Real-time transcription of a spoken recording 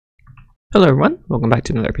Hello everyone, welcome back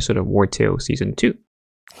to another episode of Wartales Season 2.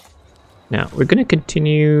 Now, we're going to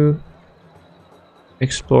continue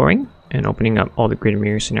exploring and opening up all the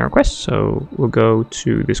Grinmeer scenario quests, so we'll go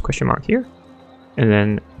to this question mark here, and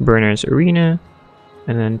then Burner's Arena,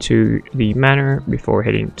 and then to the Manor before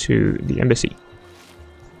heading to the Embassy.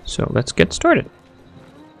 So let's get started.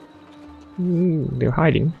 Ooh, they're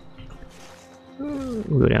hiding.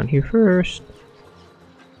 We'll go down here first.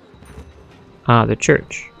 Ah, the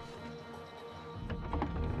church.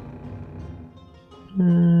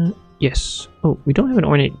 Yes. Oh, we don't have an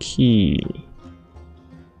ornate key.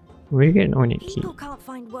 Where do you get an ornate key? People can't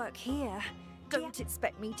find work here. Don't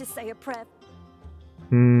expect me to say a prayer.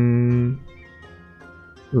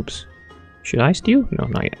 Oops. Should I steal? No,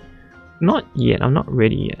 not yet. Not yet. I'm not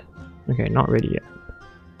ready yet. Okay, not ready yet.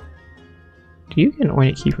 Do you get an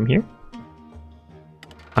ornate key from here?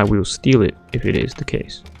 I will steal it if it is the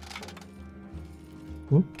case.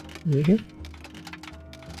 Is it here?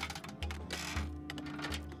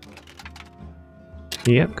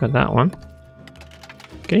 Yep, got that one.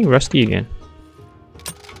 Getting rusty again.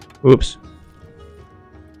 Oops.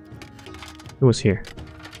 It was here.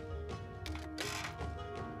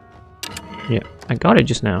 Yeah, I got it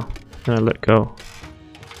just now. And I let go.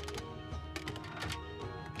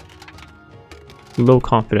 Low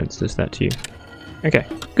confidence does that to you. Okay,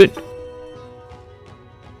 good.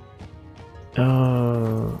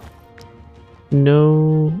 No.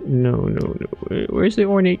 Where's the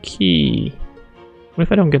ornate key? What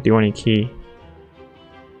if I don't get the ornate key?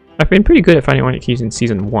 I've been pretty good at finding ornate keys in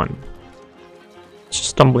Season 1. Just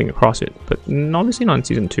stumbling across it, but obviously not in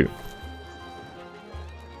Season 2.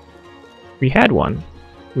 We had one.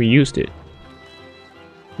 We used it.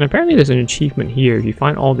 And apparently there's an achievement here if you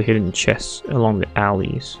find all the hidden chests along the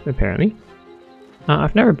alleys, apparently.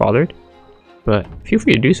 I've never bothered, but feel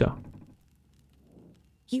free to do so.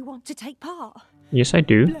 You want to take part? Yes, I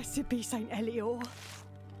do. Blessed be Saint Elior.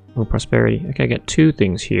 Oh, prosperity. Okay, I get two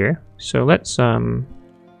things here. So let's, wonder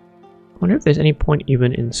if there's any point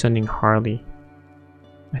even in sending Harley.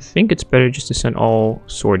 I think it's better just to send all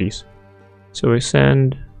sorties. So we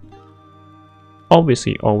send,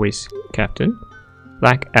 obviously, always Captain.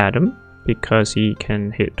 Black Adam, because he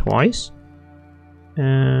can hit twice.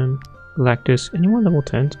 Galactus, anyone level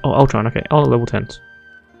 10s? Oh, Ultron, okay, all level 10s.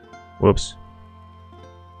 Whoops.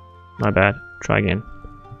 My bad. Try again.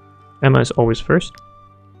 Emma is always first.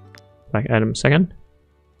 Black Adam second.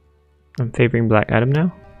 I'm favoring Black Adam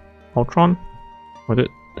now. Ultron. Or the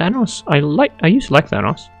Thanos. I used to like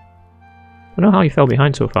Thanos. I don't know how he fell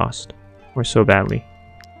behind so fast. Or so badly.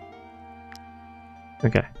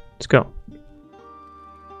 Okay, let's go.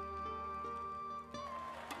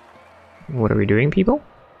 What are we doing, people?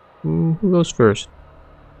 Who goes first?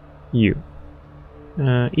 You.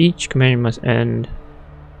 Each commander must end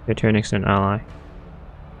their turn next to an ally.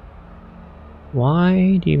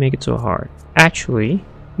 Why do you make it so hard? Actually,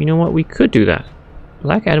 you know what? We could do that.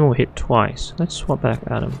 Black Adam will hit twice. Let's swap Black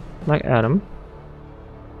Adam. Black Adam.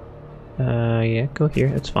 Yeah, go here.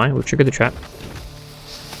 That's fine. We'll trigger the trap.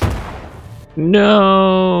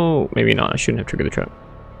 No! Maybe not. I shouldn't have triggered the trap.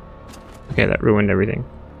 Okay, that ruined everything.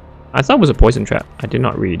 I thought it was a poison trap. I did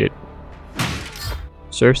not read it.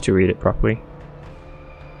 Serves to read it properly.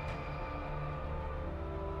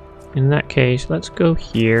 In that case, let's go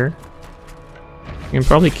here. I can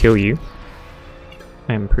probably kill you.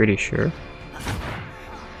 I'm pretty sure.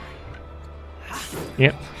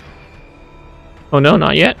 Yep. Oh no,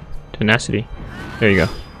 not yet. Tenacity. There you go.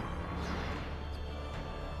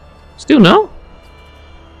 Still no?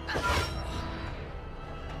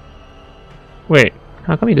 Wait,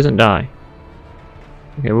 how come he doesn't die?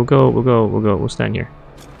 Okay, we'll stand here.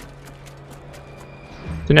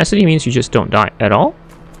 Tenacity means you just don't die at all?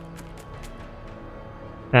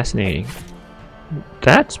 Fascinating.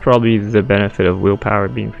 That's probably the benefit of willpower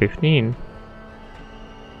being 15.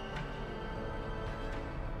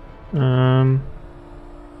 Yeah,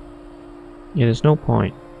 there's no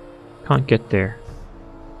point. Can't get there.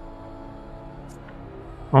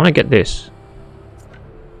 I want to get this.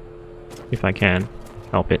 If I can.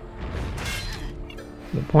 Help it.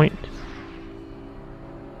 The point.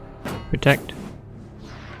 Protect.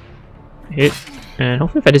 Hit. And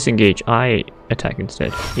hopefully if I disengage, I attack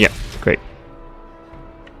instead. Yeah, great.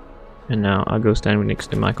 And now I'll go stand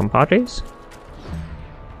next to my compadres.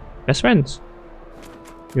 Best friends.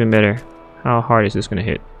 Even better. How hard is this gonna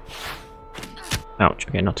hit? Ouch.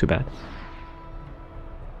 Okay, not too bad.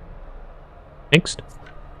 Next.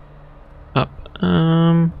 Up.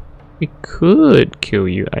 We could kill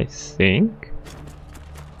you, I think.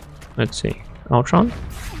 Let's see. Ultron.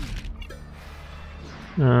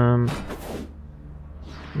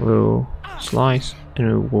 We'll slice,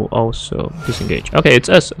 and we will also disengage. Okay, it's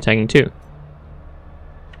us attacking too.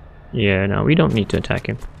 Yeah, no, we don't need to attack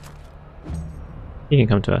him. He can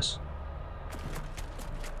come to us.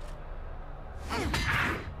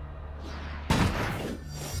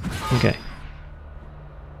 Okay.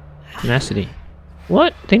 Tenacity.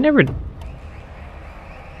 What? They never...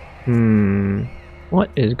 What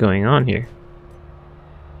is going on here?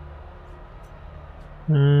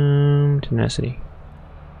 Tenacity.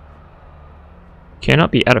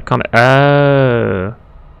 Cannot be out of combat. Oh.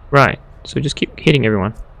 Right. So just keep hitting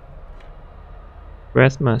everyone.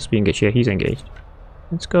 Breath must be engaged. Yeah, he's engaged.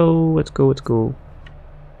 Let's go, let's go, let's go.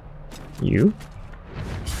 You.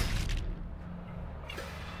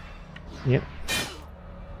 Yep.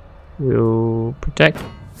 We'll protect.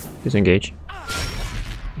 Disengage.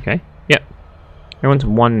 Okay. Yep. Everyone's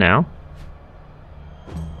 1 now.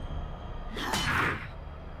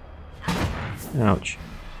 Ouch.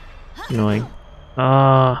 It's annoying.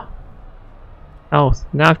 Health.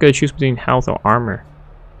 Now I've got to choose between health or armor.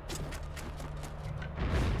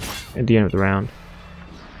 At the end of the round.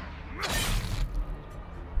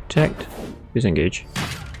 Protect. Disengage.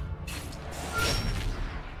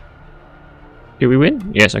 Did we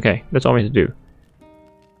win? Yes, okay. That's all we have to do.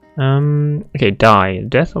 Okay, die.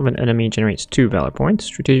 Death of an enemy generates 2 valor points.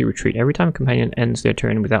 Strategic retreat. Every time a companion ends their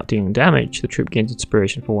turn without dealing damage, the troop gains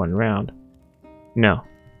inspiration for 1 round. No.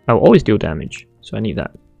 I will always deal damage, so I need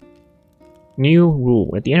that. New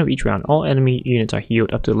rule. At the end of each round, all enemy units are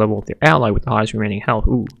healed up to the level of their ally with the highest remaining health.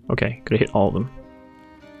 Ooh, okay. Gotta hit all of them.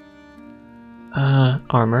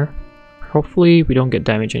 Armor. Hopefully we don't get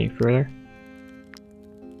damaged any further.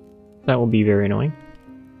 That will be very annoying.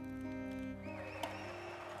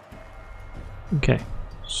 Okay.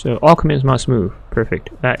 So all commands must move. Perfect.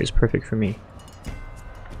 That is perfect for me.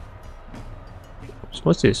 So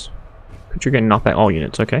what's this? Could you get knocked back all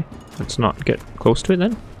units? Okay. Let's not get close to it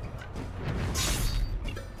then.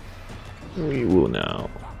 We will now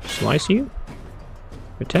slice you,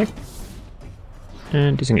 protect,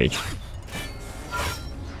 and disengage.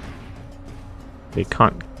 They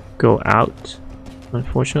can't go out,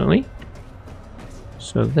 unfortunately.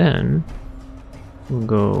 So then we'll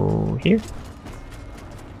go here.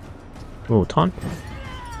 We'll taunt.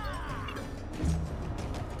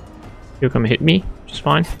 He'll come hit me, which is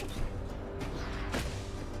fine.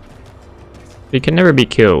 They can never be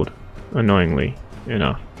killed, annoyingly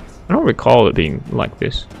enough. I don't recall it being like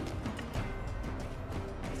this.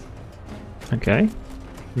 Okay.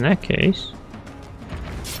 In that case,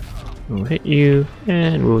 we'll hit you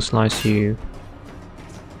and we'll slice you.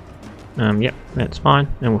 Yep, that's fine.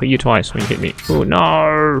 And we'll hit you twice when you hit me. Oh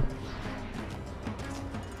no!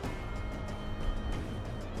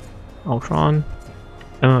 Ultron.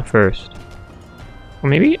 Emma first. Or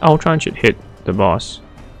maybe Ultron should hit the boss.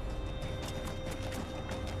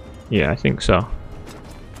 Yeah, I think so.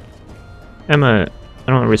 Emma, I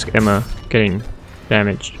don't want to risk Emma getting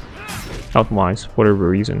damaged health-wise for whatever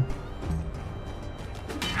reason.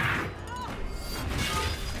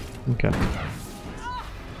 Okay.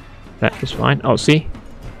 That is fine. Oh, see?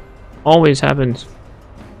 Always happens.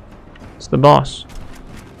 It's the boss.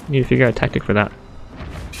 Need to figure out a tactic for that.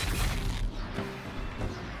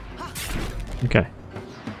 Okay.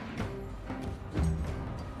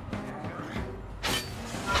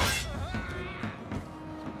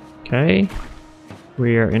 Okay,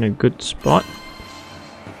 we are in a good spot.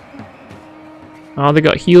 Oh, they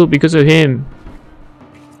got healed because of him.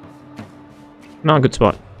 Not a good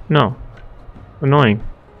spot. No. Annoying.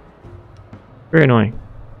 Very annoying.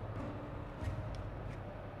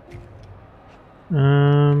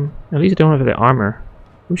 At least I don't have the armor.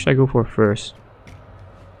 Who should I go for first?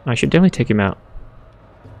 I should definitely take him out.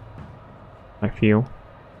 I feel.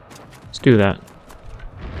 Let's do that.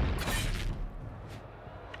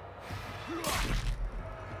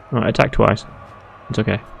 Oh, I attacked twice. It's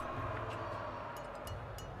okay.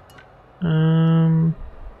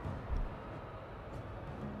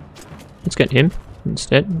 Let's get him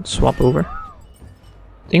instead. Swap over.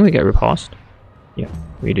 I think we get riposte. Yeah,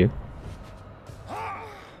 we do.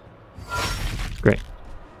 Great.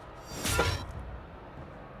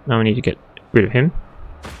 Now we need to get rid of him.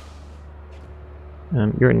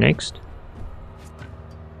 You're next.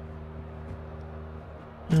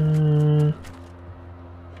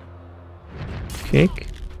 Kick.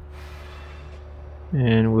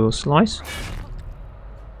 And we'll slice.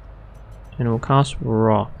 And we'll cast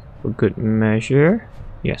Wrath for good measure.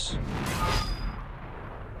 Yes.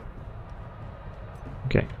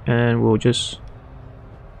 Okay, and we'll just...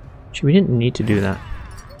 Actually, we didn't need to do that.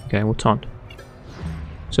 Okay, we'll taunt.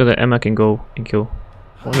 So that Emma can go and kill...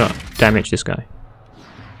 Or not, damage this guy.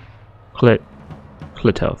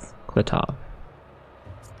 Kletov.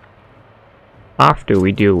 After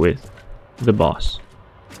we deal with the boss.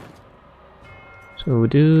 So we'll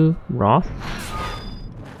do Wrath.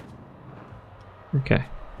 Okay.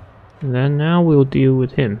 And then now we'll deal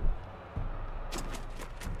with him.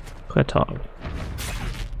 Kletov.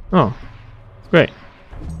 Oh, great.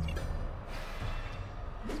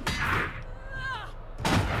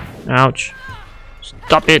 Ouch.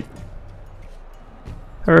 Stop it!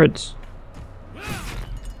 Hurts.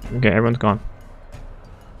 Okay, everyone's gone.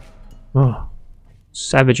 Oh.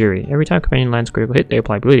 Savagery. Every time companion lands critical hit, they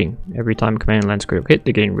apply bleeding. Every time companion lands critical hit,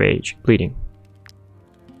 they gain rage. Bleeding.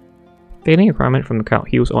 Failing a requirement from the count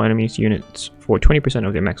heals all enemies units for 20%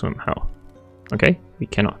 of their maximum health. Okay, we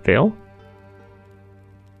cannot fail.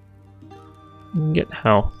 Get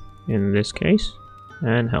health in this case.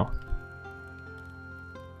 And health.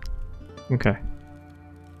 Okay.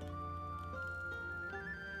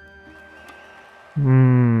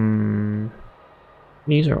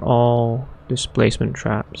 These are all displacement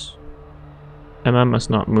traps. Emma must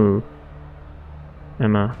not move.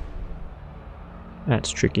 Emma. That's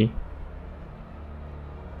tricky.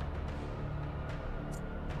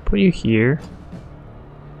 Put you here.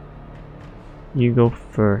 You go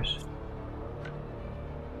first.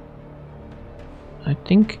 I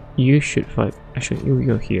think you should fight. Actually, you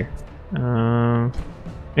go here.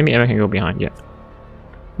 Maybe Emma can go behind. Yeah.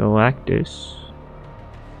 Galactus.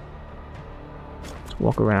 Let's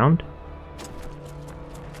walk around.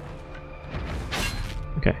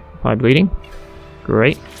 Okay. Apply bleeding.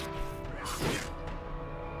 Great.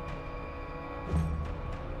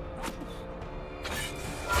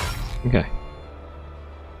 Okay.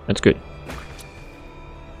 That's good.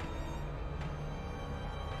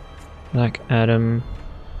 Black Adam.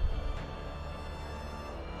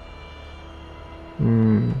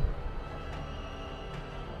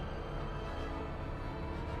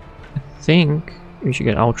 I think we should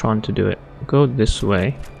get Ultron to do it. Go this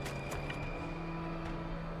way.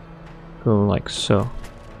 Go like so.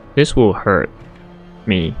 This will hurt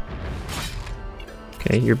me.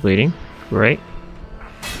 Okay, you're bleeding. Great.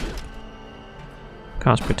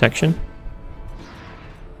 Cast protection.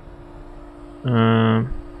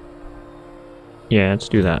 Yeah, let's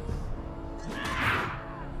do that.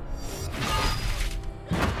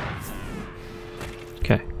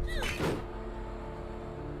 Okay.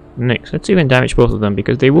 Next, let's even damage both of them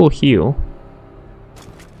because they will heal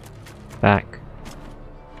back.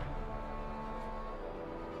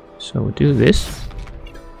 So we'll do this.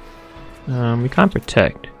 We can't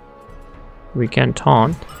protect. We can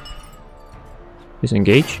taunt.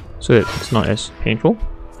 Disengage so that it's not as painful.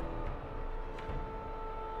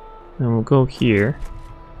 And we'll go here.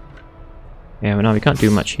 Yeah, but no, we can't do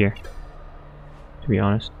much here, to be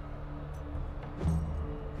honest.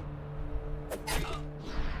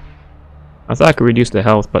 I thought I could reduce the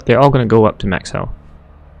health, but they're all going to go up to max health.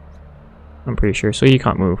 I'm pretty sure, so you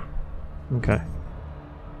can't move. Okay.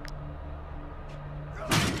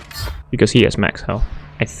 Because he has max health.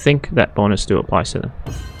 I think that bonus still applies to them.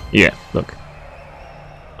 Yeah, look.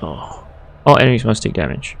 Oh. All enemies must take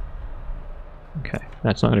damage. Okay,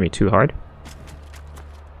 that's not going to be too hard.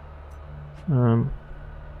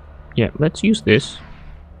 Yeah, let's use this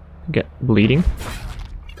to get bleeding.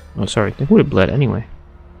 Oh, sorry, they would have bled anyway.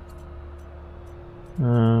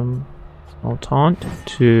 I'll taunt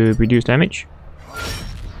to reduce damage.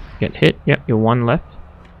 Get hit. Yep, you're one left.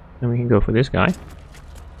 Then we can go for this guy.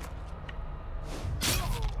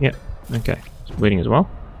 Yep, okay. It's bleeding as well.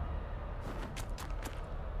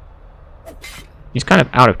 He's kind of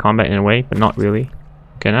out of combat in a way, but not really.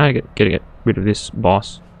 Okay, now I gotta get rid of this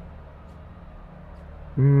boss.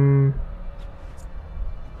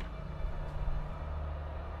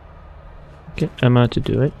 Get Emma to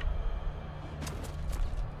do it.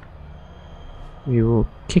 We will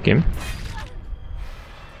kick him.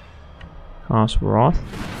 Cast Wrath.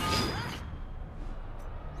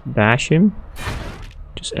 Bash him.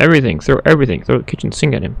 Just everything. Throw everything. Throw the kitchen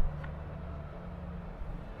sink at him.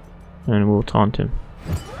 And we'll taunt him.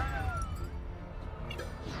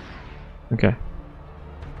 Okay.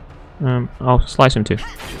 I'll slice him too.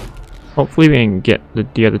 Hopefully we can get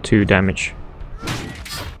the other two damage.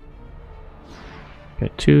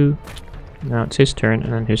 Okay, two. Now it's his turn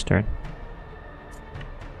and then his turn.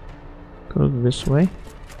 Go this way.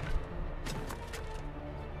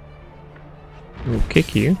 We'll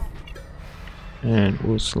kick you. And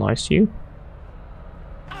we'll slice you.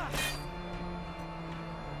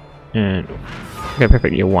 And okay,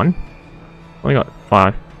 perfect. You're one. Only got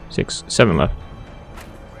 5, 6, 7 left.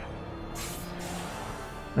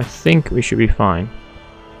 I think we should be fine.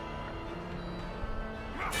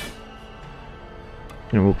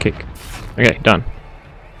 And we'll kick. Okay, done.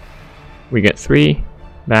 We get 3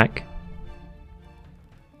 back.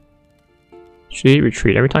 Should he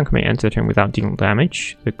retreat? Every time command ends the turn without dealing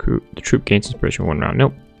damage, the troop gains inspiration for 1 round.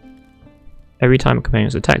 Nope. Every time a command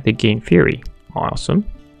is attacked, they gain fury. Awesome.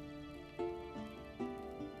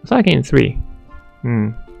 I thought I gained 3.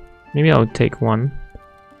 Maybe I'll take 1.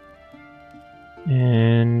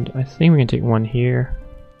 And I think we can take 1 here.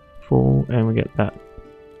 Full, and we get that.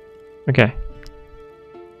 Okay.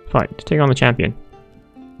 Fight. Take on the champion.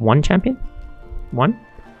 1 champion? 1?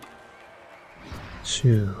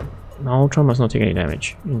 2. Ultron must not take any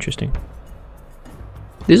damage. Interesting.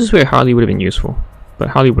 This is where Harley would have been useful. But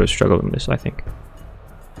Harley would have struggled in this, I think.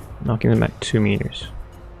 Knocking them back 2 meters.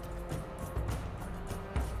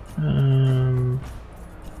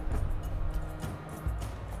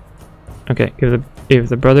 Okay, if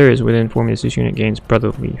the brother is within 4 meters, this unit gains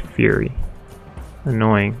brotherly fury.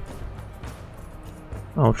 Annoying.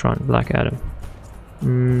 Ultron, Black Adam.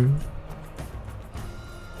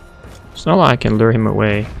 It's not like I can lure him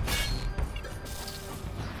away.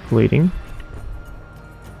 Bleeding.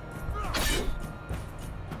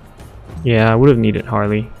 Yeah, I would have needed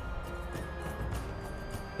Harley.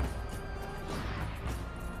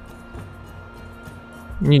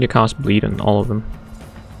 I need to cast bleed on all of them.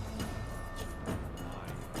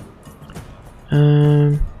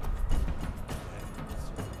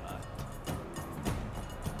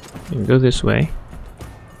 Go this way.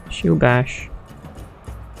 Shield bash.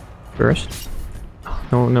 First.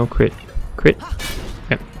 Oh, no crit. Crit.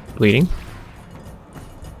 Yep. Bleeding.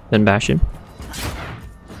 Then bash him.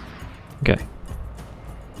 Okay.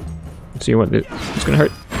 Let's see what this is gonna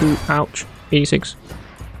hurt. Ooh, ouch. 86.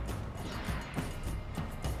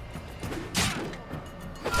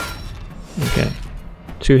 Okay.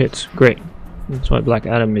 2 hits. Great. That's why Black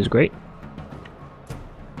Adam is great.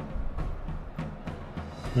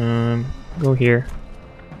 Go here.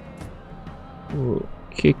 Ooh,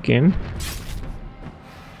 kick him.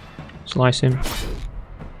 Slice him.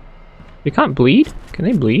 They can't bleed? Can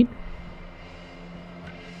they bleed?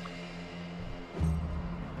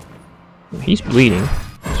 He's bleeding,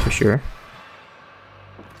 that's for sure.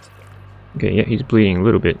 Okay, yeah, he's bleeding a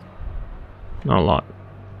little bit. Not a lot.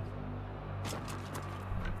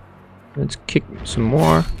 Let's kick some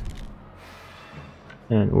more.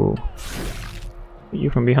 And we'll hit you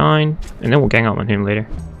from behind. And then we'll gang up on him later.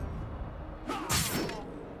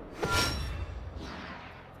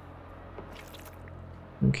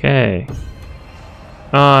 Okay.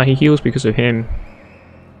 He heals because of him.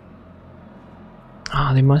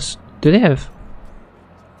 They must... Do they have...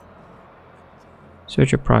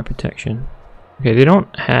 Search of Pride Protection. Okay, they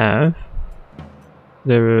don't have...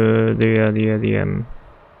 The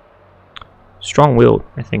Strong-Willed,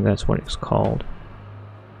 I think that's what it's called.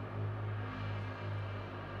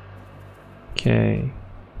 Okay.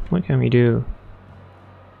 What can we do?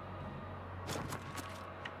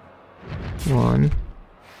 1,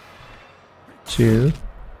 2.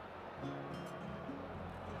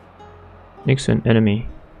 Next to an enemy.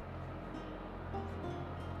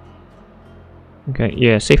 Okay,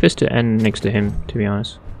 yeah, safest to end next to him, to be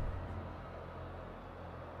honest.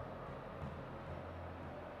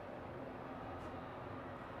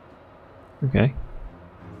 Okay.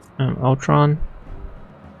 Ultron.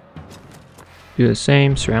 Do the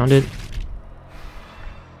same, surrounded.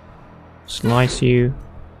 Slice you.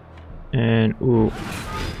 And, ooh.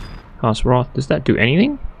 Cast Wrath. Does that do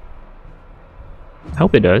anything? I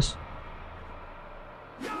hope it does.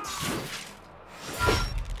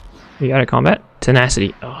 Are you out of combat?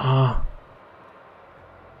 Tenacity. Uh-oh.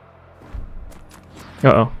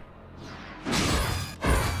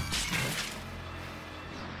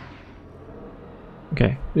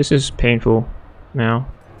 Okay, this is painful now.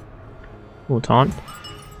 We'll taunt.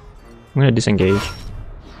 I'm gonna disengage.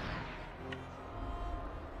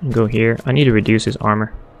 And go here. I need to reduce his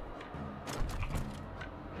armor.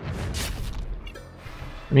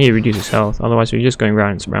 I need to reduce his health, otherwise we're just going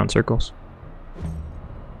round in round circles.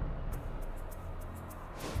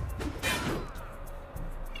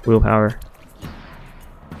 Willpower.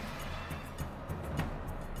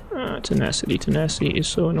 Tenacity. Tenacity is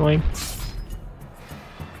so annoying.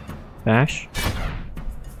 Bash.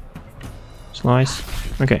 Slice.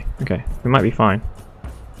 Okay, okay. We might be fine.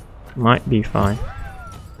 Might be fine.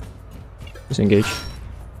 Disengage.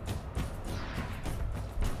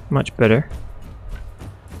 Much better.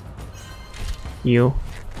 Heal.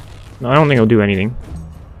 No, I don't think it'll do anything.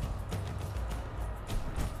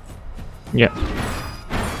 Yep.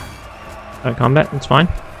 Combat, that's fine.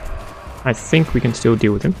 I think we can still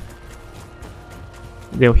deal with him.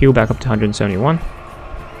 They'll heal back up to 171.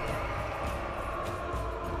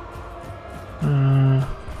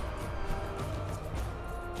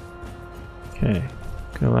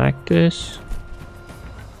 Galactus.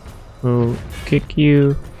 We'll kick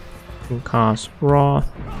you. We'll cast Wrath.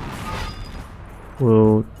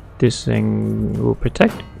 We'll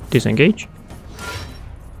protect. Disengage.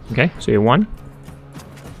 Okay, so you're 1.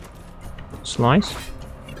 Slice.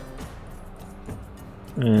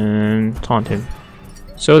 And taunt him.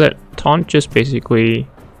 So that taunt just basically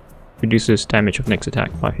reduces damage of next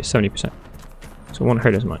attack by 70%. So it won't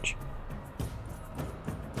hurt as much.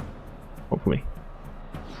 Hopefully.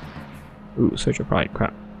 Ooh, Search of Pride,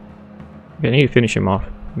 crap. Okay, I need to finish him off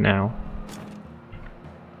now.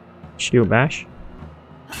 Shield bash.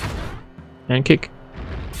 And kick.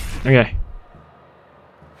 Okay.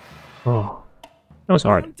 Oh. That was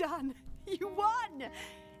hard. Well done. You won.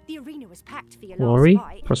 The arena was packed for your Glory, last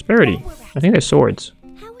fight. prosperity. I think they're swords.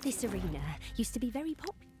 How this arena used to be very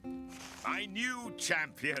popular. My new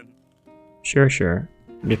champion. Sure.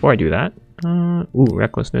 Before I do that, ooh,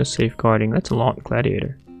 recklessness, safeguarding. That's a lot,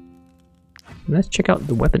 gladiator. Let's check out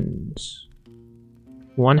the weapons.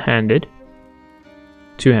 One-handed,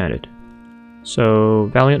 two-handed. So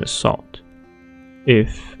valiant assault.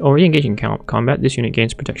 If already engaged in combat, this unit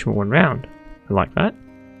gains protection for 1 round. I like that.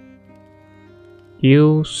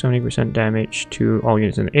 Deal 70% damage to all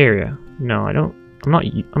units in the area. No, I don't.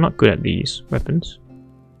 I'm not good at these weapons.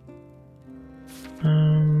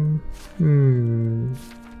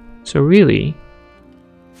 So really,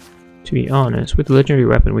 to be honest, with the legendary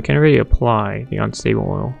weapon, we can already apply the unstable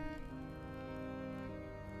oil.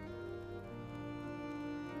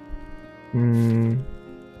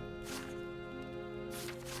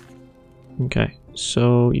 Okay,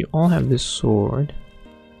 so you all have this sword.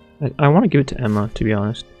 I want to give it to Emma, to be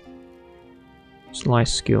honest.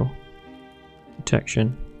 Slice skill.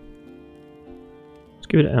 Protection. Let's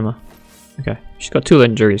give it to Emma. Okay, she's got 2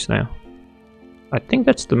 legendaries now. I think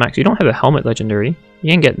that's the max. You don't have a helmet legendary.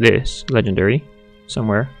 You can get this legendary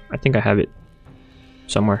somewhere. I think I have it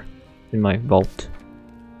somewhere in my vault.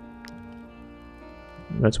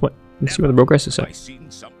 Let's see what the progress is at.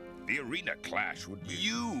 The arena clash would be.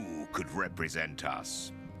 You could represent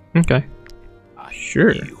us. Okay.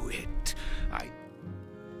 Sure. Knew it.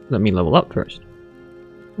 Let me level up first.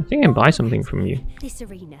 I think I can buy something from you. This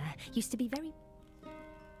arena used to be very.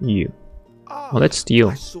 You. Well, let's steal.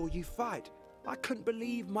 I saw you fight. I couldn't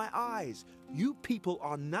believe my eyes. You people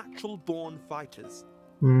are natural-born fighters.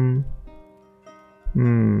 You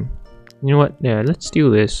know what? Yeah, let's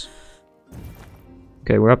steal this.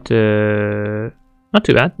 Okay, we're up to... Not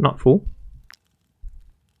too bad, not full.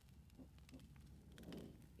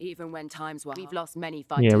 Even when times were, we've lost many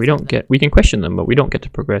fighters. Yeah, we don't get... We can question them, but we don't get to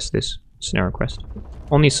progress this scenario quest.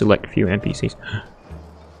 Only select few NPCs.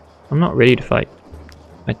 I'm not ready to fight.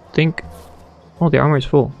 I think... Oh, the armor is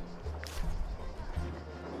full.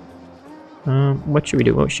 What should we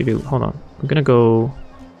do? What should we do? Hold on. I'm gonna go...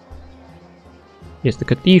 Yes, the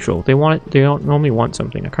cathedral. They want it. They don't normally want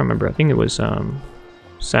something. I can't remember. I think it was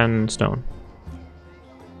sandstone.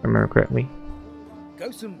 If I remember correctly.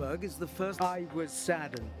 Gothenburg is the first. I was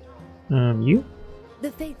saddened. You?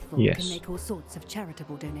 The faithful Yes. can make all sorts of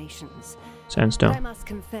charitable donations. Sandstone. But I must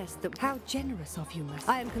confess that how generous of you, Mercy.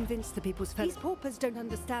 I am convinced the people's these paupers don't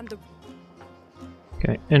understand the.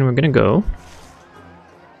 Okay, and we're gonna go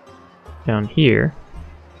down here.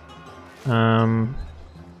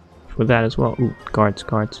 For that as well. Ooh, guards.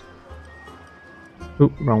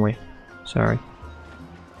 Ooh, wrong way. Sorry.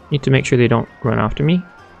 Need to make sure they don't run after me.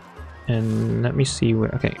 And let me see where.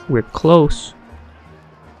 Okay, we're close.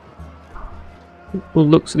 Well,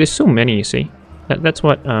 look, so there's so many. You see, that's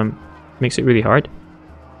what makes it really hard.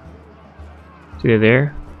 See, they're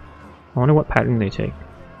there. I wonder what pattern they take.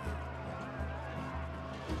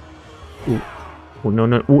 Ooh. Oh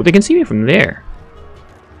no! Ooh, they can see me from there.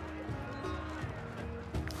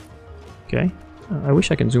 Okay. I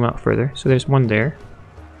wish I can zoom out further. So there's one there.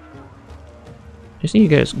 Just need to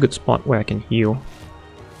get a good spot where I can heal.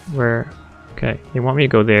 Where... Okay, they want me to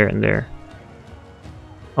go there and there.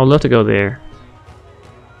 I would love to go there.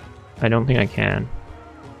 I don't think I can.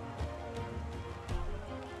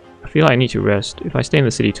 I feel like I need to rest. If I stay in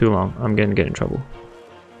the city too long, I'm gonna get in trouble.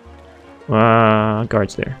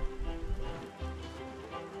 Guards there.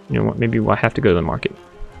 You know what, maybe I have to go to the market.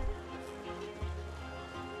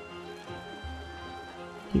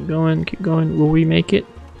 Keep going. Will we make it?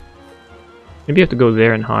 Maybe I have to go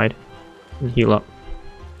there and hide and heal up.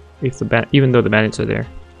 If the even though the bandits are there,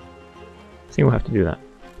 I think we'll have to do that.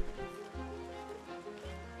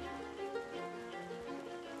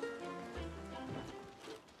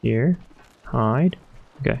 Here, hide.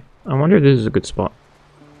 Okay, I wonder if this is a good spot.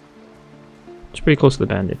 It's pretty close to the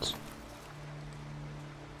bandits.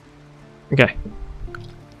 Okay,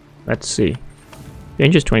 let's see.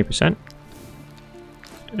 Danger's 20%.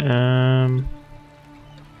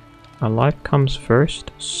 Our life comes first,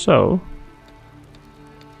 so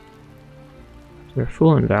we're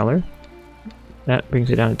full in valor. That brings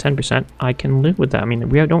it down to 10%. I can live with that. I mean,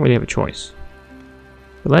 we don't really have a choice.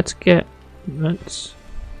 But let's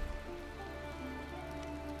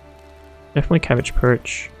definitely cabbage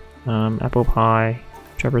perch, apple pie,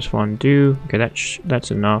 Trevor's fondue. Okay, that's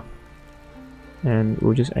enough. And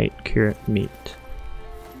we'll just eat cured meat.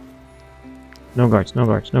 No guards, no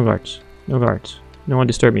guards, no guards, no guards. No one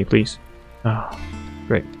disturb me, please. Ah,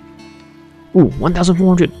 great. Ooh,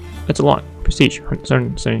 1,400. That's a lot. Prestige,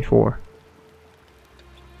 174.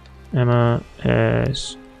 Emma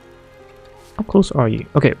has... How close are you?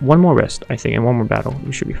 Okay, one more rest, I think, and one more battle.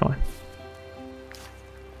 You should be fine.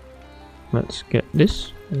 Let's get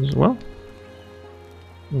this as well.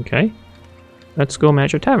 Okay. Let's go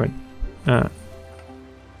manage our tavern.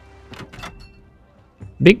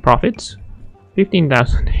 Big profits.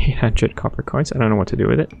 15,800 copper coins. I don't know what to do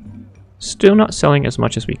with it. Still not selling as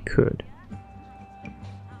much as we could.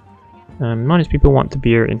 Minus people want the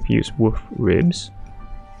beer infused wolf ribs.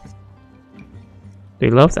 They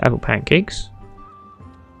love the apple pancakes.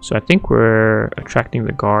 So I think we're attracting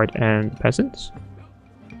the guard and peasants.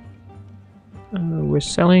 We're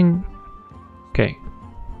selling... Okay.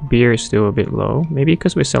 Beer is still a bit low. Maybe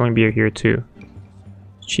because we're selling beer here too.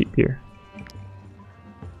 Cheap beer.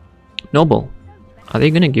 Noble. Are they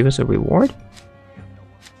gonna give us a reward?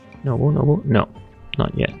 Noble, noble. No.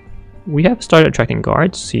 Not yet. We have started attracting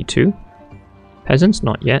guards. C2. Peasants?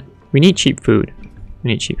 Not yet. We need cheap food.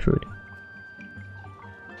 We need cheap food.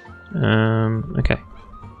 Okay.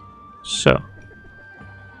 So.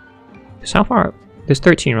 So how far? There's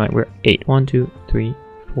 13, right? We're 8. 1, 2, 3,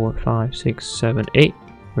 4, 5, 6, 7, 8.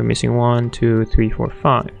 We're missing 1, 2, 3, 4,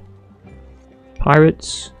 5.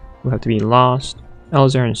 Pirates will have to be lost.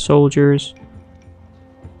 Elzarin soldiers.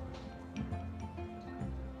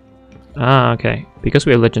 Ah, okay. Because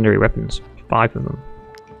we have legendary weapons. 5 of them.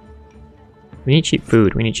 We need cheap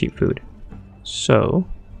food. We need cheap food. So...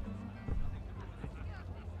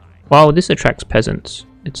 While this attracts peasants,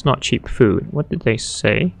 it's not cheap food. What did they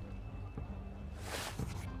say?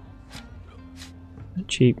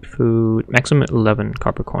 Cheap food. Maximum 11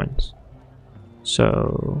 copper coins.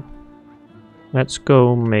 So... Let's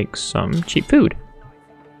go make some cheap food.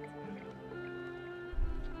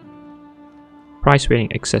 Price rating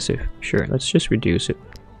excessive. Sure, let's just reduce it.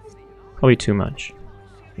 Probably too much.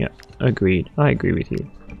 Yeah, agreed. I agree with you.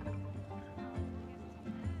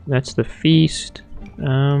 That's the feast.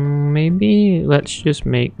 Maybe let's just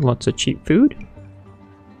make lots of cheap food.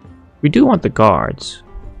 We do want the guards.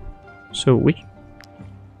 So which...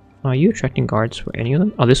 Are you attracting guards for any of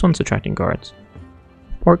them? Oh, this one's attracting guards.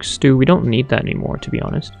 Pork stew, we don't need that anymore, to be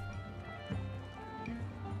honest.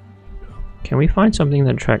 Can we find something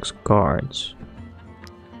that attracts guards?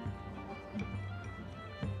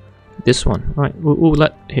 This one. Right, we'll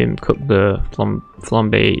let him cook the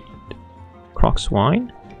flambéed croc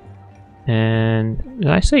swine. And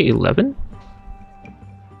did I say 11?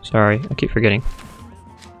 Sorry, I keep forgetting.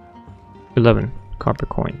 11 copper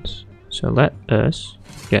coins. So let us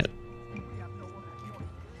get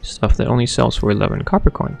stuff that only sells for 11 copper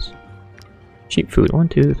coins. Cheap food. 1,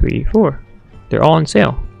 2, 3, 4. They're all on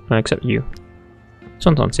sale, except you. This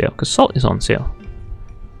one's on sale because salt is on sale.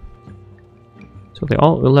 So they're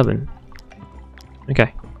all 11.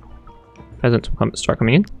 Okay. Peasants will start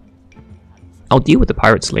coming in. I'll deal with the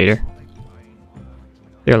pirates later.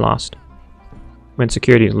 They're lost. When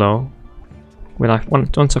security is low.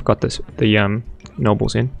 Once I've got the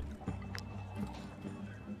nobles in.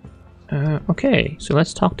 Okay, so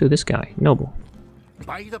let's talk to this guy, noble.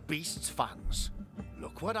 By the beast's fangs.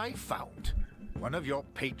 Look what I found. One of your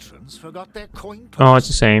patrons forgot their coin purse. Oh, it's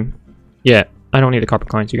the same. Yeah, I don't need the copper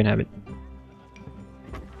coins, you can have it.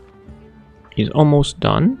 He's almost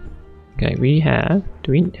done. Okay, we have...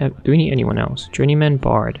 Do we need anyone else? Journeyman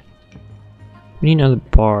Bard. We need another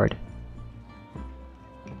Bard.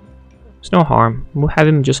 There's no harm. We'll have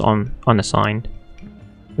him just unassigned.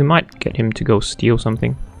 We might get him to go steal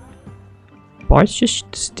something. Bards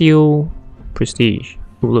just steal prestige.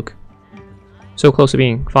 Ooh, look. So close to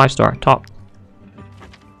being 5-star, top.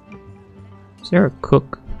 Is there a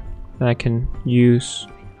cook that I can use?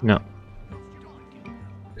 No.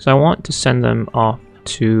 Because I want to send them off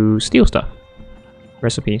to steal stuff.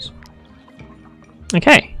 Recipes.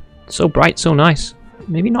 Okay. So bright, so nice.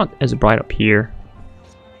 Maybe not as bright up here.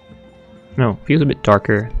 No, feels a bit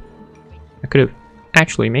darker. I could have...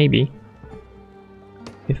 Actually, maybe.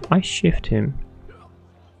 If I shift him...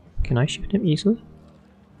 Can I shift him easily?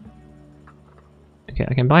 Okay,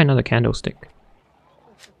 I can buy another candlestick.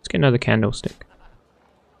 get another candlestick.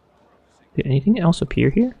 Did anything else appear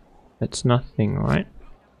here? That's nothing, right?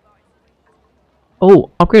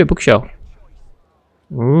 Oh, upgrade a bookshelf.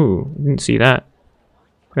 Ooh, didn't see that.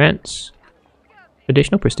 Grants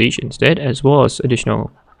additional prestige instead, as well as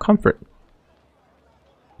additional comfort.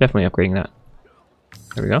 Definitely upgrading that.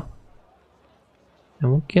 There we go.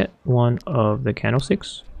 And we'll get one of the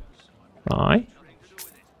candlesticks. Bye.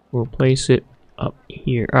 We'll place it up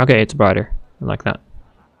here. Okay, it's brighter. I like that.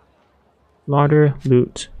 Larder,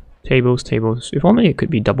 loot, tables, tables. If only it could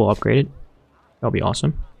be double upgraded. That would be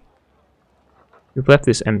awesome. We've left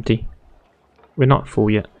this empty. We're not full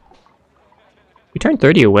yet. We turned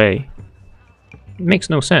 30 away. It makes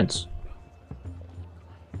no sense.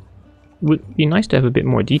 Would be nice to have a bit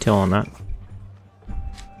more detail on that.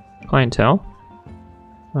 Clientele.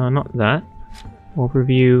 Not that.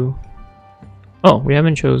 Overview. Oh, we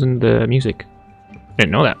haven't chosen the music.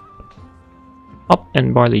 Didn't know that. Hop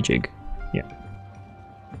and barley jig. Yeah.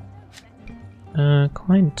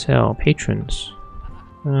 Clientele. Patrons.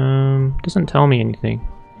 Doesn't tell me anything.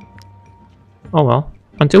 Oh well.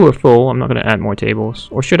 Until we're full, I'm not going to add more tables.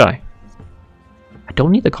 Or should I? I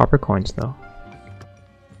don't need the copper coins though.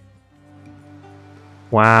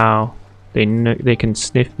 Wow. They can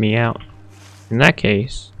sniff me out. In that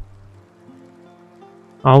case,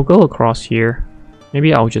 I'll go across here.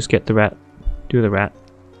 Maybe I'll just get the rat. Do the rat.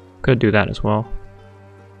 Could do that as well.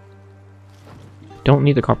 Don't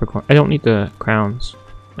need the copper coin. I don't need the crowns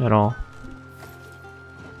at all.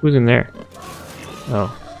 Who's in there?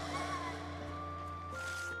 Oh.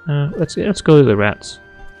 Let's go to the rats.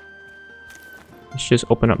 Let's just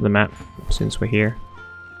open up the map since we're here.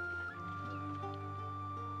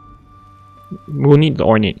 We'll need the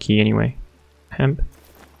ornate key anyway. Hemp.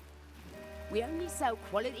 We only sell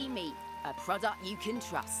quality meat, a product you can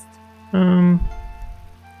trust. I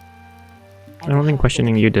don't think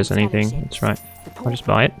questioning you does anything. That's right. I'll just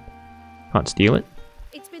buy it. Can't steal it.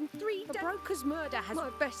 It's been 3 days. The broker's murder has my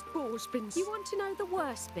best boar's been. You want to know the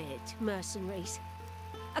worst bit, mercenaries?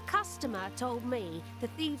 A customer told me the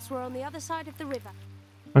thieves were on the other side of the river.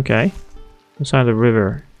 Okay. The side of the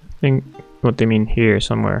river. I think what they mean here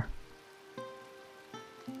somewhere.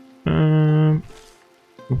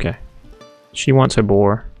 Okay. She wants her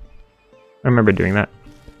boar. I remember doing that.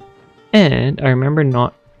 And I remember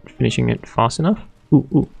not finishing it fast enough.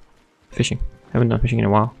 Ooh. Fishing. Haven't done fishing in a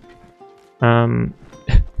while.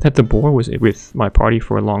 That the boar was with my party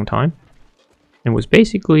for a long time. And was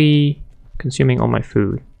basically consuming all my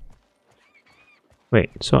food.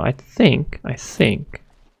 Wait, so I think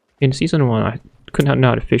in season 1 I couldn't know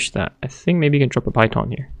how to fish that. I think maybe you can drop a python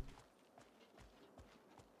here.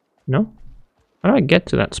 No? How do I get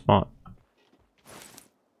to that spot?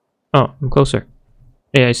 Oh, I'm closer.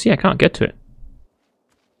 Yeah, I see I can't get to it.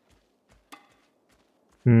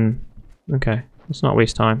 Okay. Let's not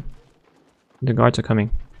waste time. The guards are coming.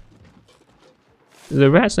 The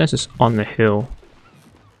rat's nest is on the hill.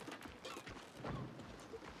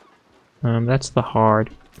 That's the hard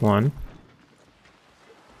one.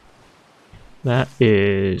 That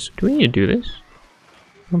is... Do we need to do this?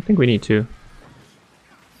 I don't think we need to.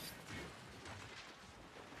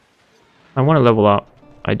 I want to level up.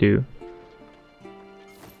 I do.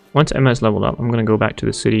 Once Emma's leveled up, I'm going to go back to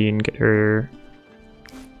the city and get her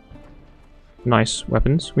nice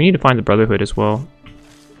weapons. We need to find the Brotherhood as well.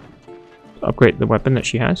 Upgrade the weapon that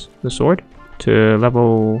she has, the sword, to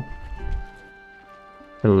level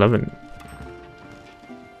 11.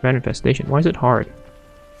 Rat infestation. Why is it hard?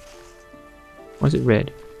 Why is it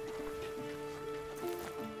red?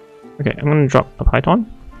 Okay, I'm going to drop a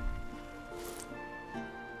python.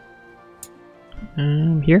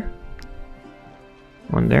 Here.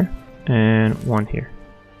 One there. And one here.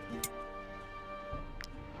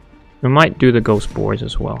 We might do the ghost boars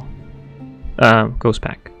as well. Ghost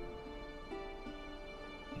pack.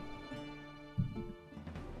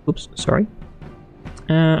 Oops, sorry.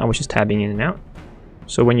 I was just tabbing in and out.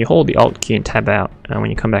 So when you hold the Alt key and tab out, when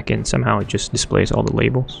you come back in, somehow it just displays all the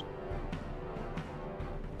labels.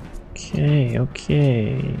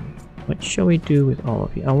 Okay. What shall we do with all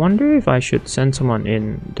of you? I wonder if I should send someone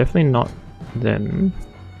in. Definitely not them.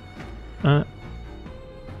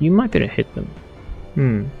 You might be able to hit them.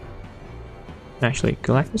 Actually,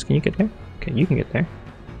 Galactus, can you get there? Okay, you can get there.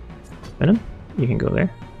 Venom, you can go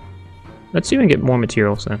there. Let's see if we can get more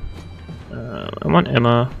materials then. I want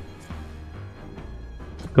Emma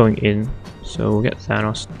going in, so we'll get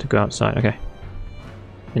Thanos to go outside. Okay.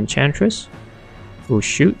 Enchantress will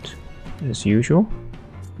shoot as usual.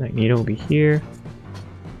 Magneto will be here.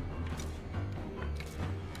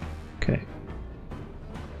 Okay.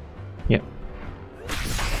 Yep.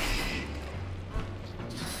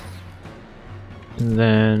 And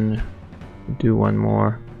then do one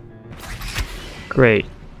more. Great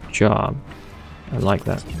job. I like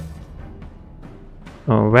that.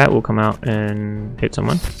 Oh, Rat will come out and hit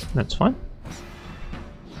someone. That's fine.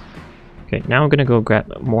 Okay, now I'm gonna go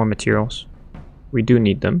grab more materials. We do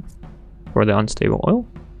need them for the unstable oil.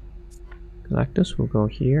 Galactus will go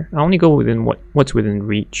here. I only go within what's within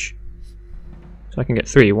reach. So I can get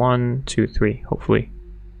 3. 1, 2, 3, hopefully.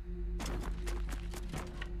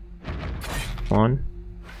 1.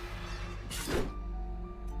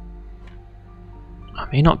 I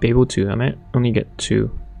may not be able to. I might only get 2.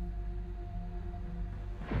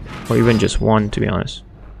 Or even just 1, to be honest.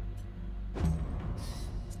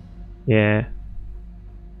 Yeah.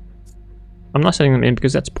 I'm not sending them in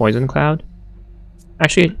because that's Poison Cloud.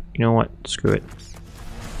 Actually, you know what? Screw it.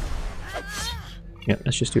 Yeah,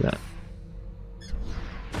 let's just do that.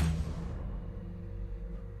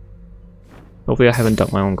 Hopefully I haven't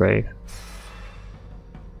dug my own grave.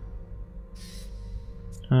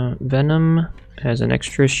 Venom has an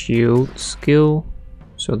extra shield skill,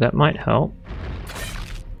 so that might help.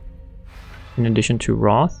 In addition to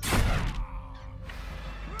Wrath.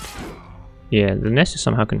 Yeah, the nest is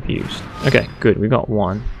somehow confused. Okay, good, we got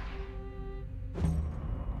 1.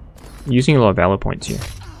 Using a lot of valor points here.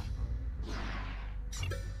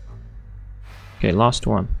 Okay, last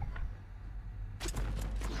one.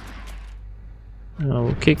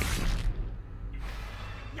 We'll kick,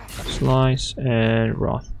 slice, and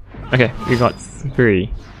Wrath. Okay, we got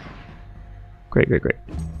 3. Great, great, great.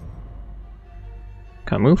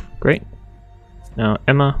 Can't move, great. Now,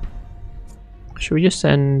 Emma. Should we just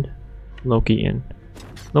send Loki in?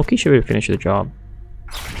 Loki should have finished the job.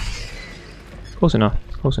 Close enough,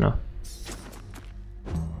 close enough.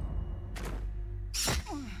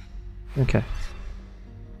 Okay.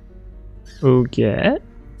 We'll get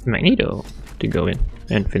Magneto to go in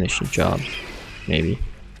and finish the job. Maybe.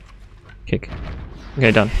 Kick.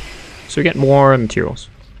 Okay, done. So we get more materials.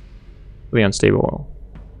 For the unstable oil.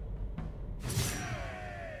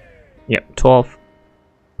 Yep, 12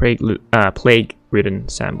 plague-ridden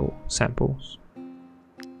samples.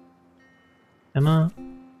 Emma?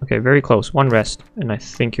 Okay, very close. 1 rest, and I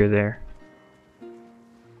think you're there.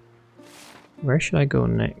 Where should I go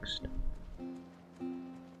next?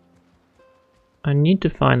 I need to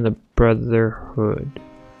find the Brotherhood.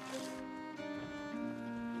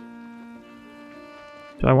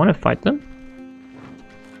 Do I want to fight them?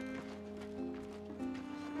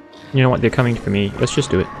 You know what, they're coming for me. Let's just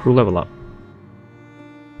do it. We'll level up.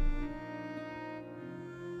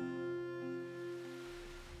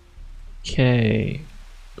 Okay.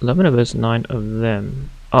 11 of us, 9 of them.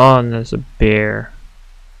 Oh, and there's a bear.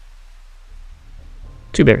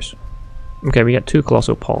 2 bears. Okay, we got 2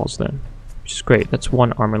 colossal paws then. Which is great. That's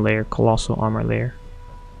 1 armor layer, colossal armor layer.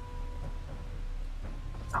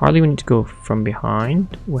 Harley, we need to go from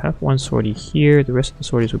behind. We'll have 1 sortie here. The rest of the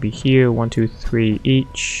sorties will be here. 1, 2, 3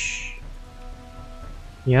 each.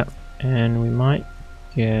 Yep. And we might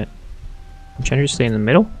get Enchantress to stay in the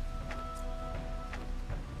middle.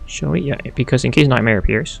 Shall we? Yeah, because in case Nightmare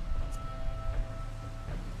appears.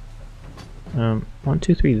 1,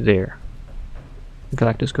 2, 3 there.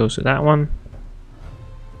 Galactus goes to that one.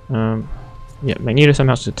 Yeah, Magneto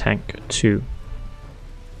somehow has to tank 2.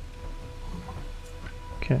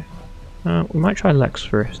 Okay. We might try Lex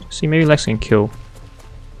first. See, maybe Lex can kill.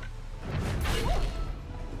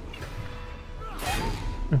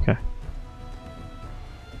 Okay.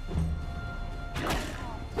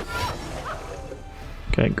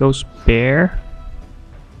 Okay, Ghost Bear.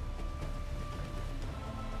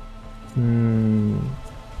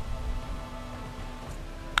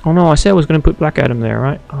 Oh no, I said I was going to put Black Adam there,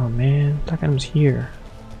 right? Oh man, Black Adam's here.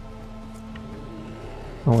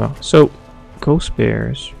 Oh well. So, Ghost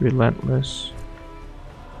Bears, Relentless.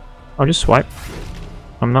 I'll just swipe.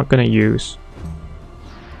 I'm not going to use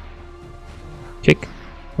Kick.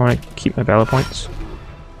 I want to keep my valor points.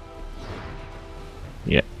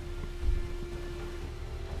 Yeah.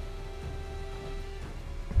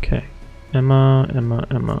 Okay. Emma.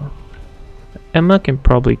 Emma can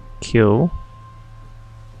probably kill.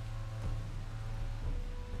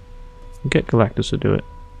 Get Galactus to do it.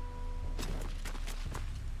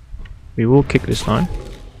 We will kick this time.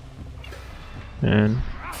 And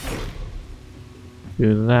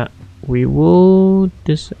do that. We will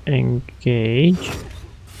disengage.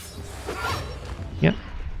 Yep.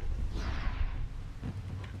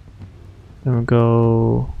 Then we'll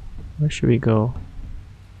go. Where should we go?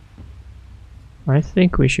 I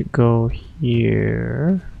think we should go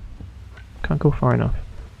here. Can't go far enough.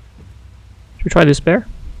 Should we try this bear?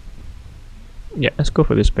 Yeah, let's go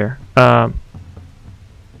for this bear.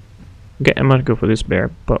 Okay, I'm gonna go for this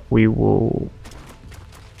bear, but we will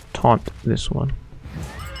taunt this one.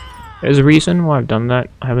 There's a reason why I've done that.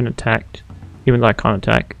 I haven't attacked, even though I can't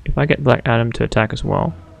attack. If I get Black Adam to attack as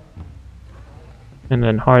well, and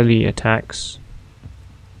then Harley attacks,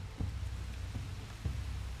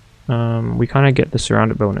 we kind of get the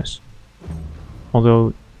surrounded bonus.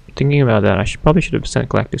 Although, thinking about that, I probably should have sent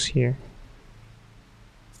Galactus here.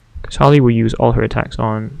 Because Harley will use all her attacks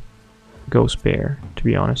on Ghost Bear, to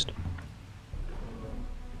be honest.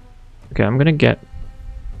 Okay, I'm gonna get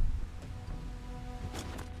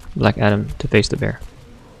Black Adam to face the bear.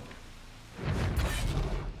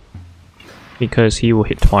 Because he will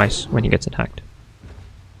hit twice when he gets attacked.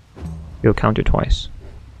 He'll counter twice.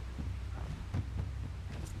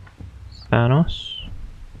 Thanos.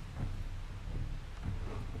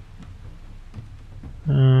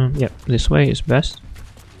 Yep, this way is best.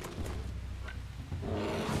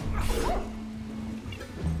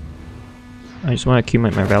 I just want to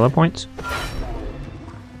accumulate my valor points.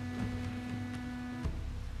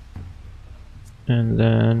 And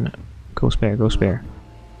then go spare.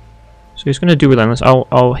 So he's gonna do Relentless.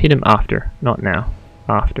 I'll hit him after, not now.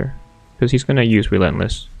 After. Because he's gonna use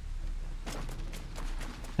Relentless.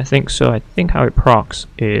 I think so. I think how it procs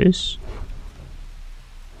is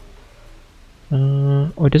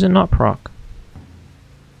or does it not proc?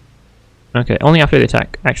 Okay, only after the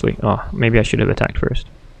attack, actually. Oh, maybe I should have attacked first.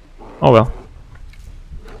 Oh well.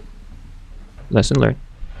 Lesson learned.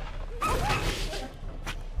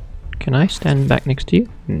 Can I stand back next to you?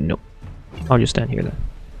 Nope. I'll just stand here then.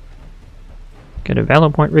 Get a valor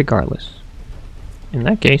point regardless. In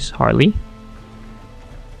that case, Harley.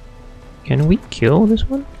 Can we kill this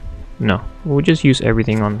one? No. We'll just use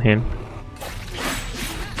everything on him.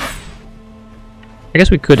 I guess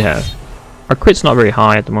we could have. Our crit's not very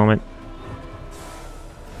high at the moment.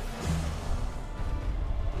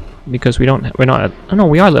 Because we're not at, oh no,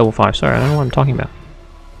 we are level 5, sorry, I don't know what I'm talking about.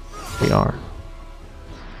 We are.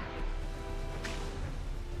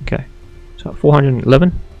 Okay. So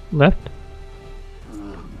 411 left.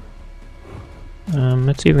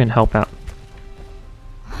 Let's see if we can help out.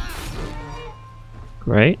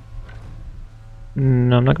 Great.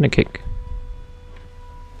 No, I'm not gonna kick.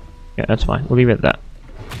 Yeah, that's fine. We'll leave it at that.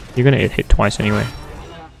 You're gonna hit twice anyway.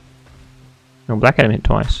 No, Black Adam hit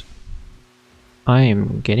twice. I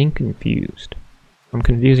am getting confused. I'm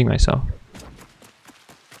confusing myself.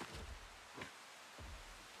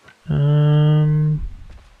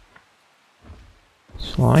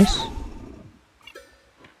 Slice.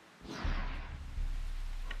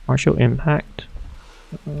 Partial impact.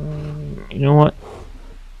 You know what?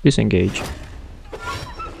 Disengage.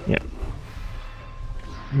 Yep.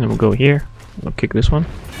 And then we'll go here. We'll kick this one.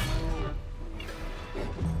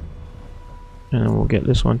 And then we'll get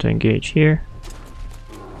this one to engage here.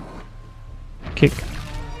 Kick.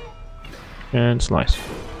 And slice.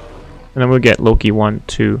 And then we'll get Loki 1,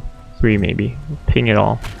 2, 3 maybe. Ping it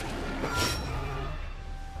all.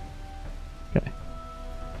 Okay.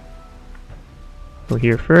 Go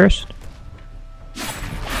here first.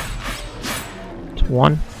 It's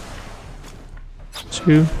 1,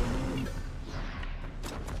 2,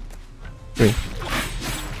 3.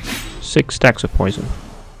 6 stacks of poison.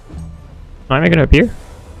 Am I gonna appear?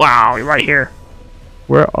 Wow, you're right here.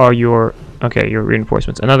 Where are your... Okay, your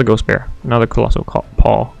reinforcements. Another Ghost Bear. Another Colossal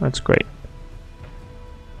Paw. That's great.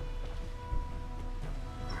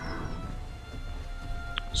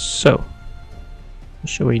 So, what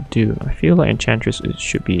shall we do? I feel like Enchantress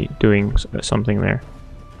should be doing something there.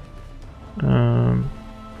 I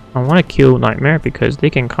want to kill Nightmare because they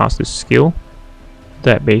can cast this skill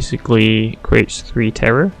that basically creates 3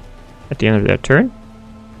 terror at the end of their turn.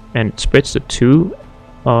 And it splits the 2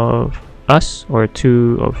 of us, or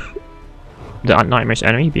 2 of the Nightmare's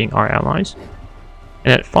enemy, being our allies.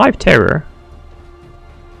 And at 5 terror,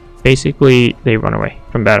 basically they run away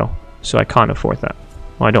from battle. So I can't afford that.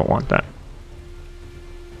 Well, I don't want that.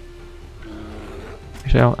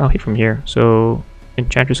 Actually, I'll hit from here, so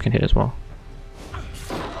Enchantress can hit as well.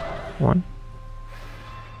 1.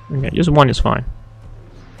 Okay, just 1 is fine.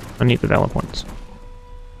 I need the valor points.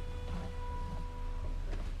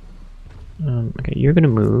 Okay, you're gonna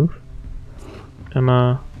move.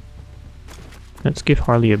 Emma. Let's give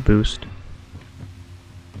Harley a boost.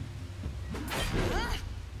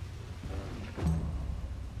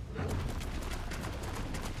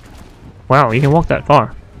 Wow, you can walk that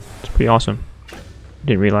far. It's pretty awesome.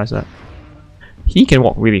 Didn't realize that. He can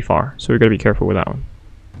walk really far, so we're gonna be careful with that one.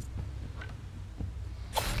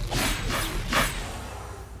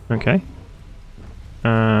 Okay.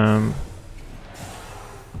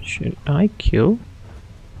 Should I kill?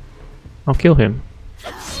 I'll kill him.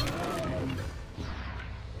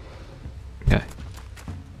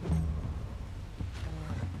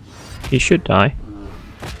 He should die.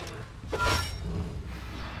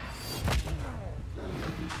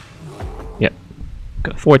 Yep.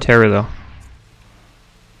 Got 4 terror though.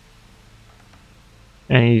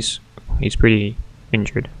 And he's pretty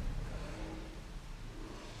injured.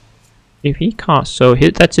 If he casts, so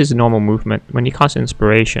that's his normal movement. When he casts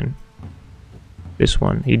inspiration, this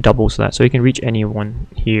one, he doubles that, so he can reach anyone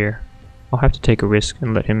here. I'll have to take a risk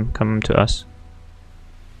and let him come to us.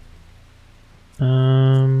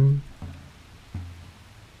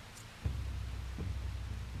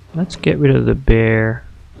 Let's get rid of the bear.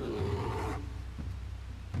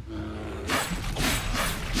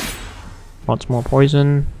 Lots more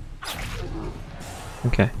poison.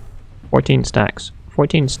 Okay. 14 stacks.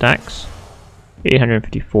 14 stacks.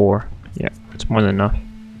 854. Yeah, that's more than enough.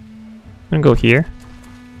 I'm gonna go here.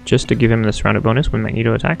 Just to give him the surrounded bonus when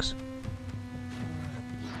Magneto attacks.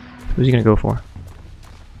 Who's he gonna go for?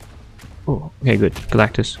 Oh, okay, good.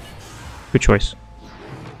 Galactus. Good choice.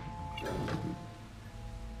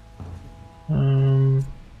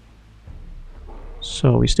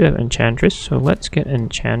 So we still have Enchantress, so let's get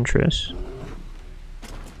Enchantress.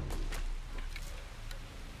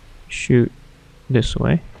 Shoot this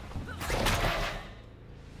way.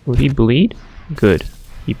 Will he bleed? Good.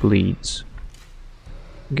 He bleeds.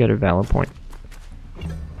 Get a valor point.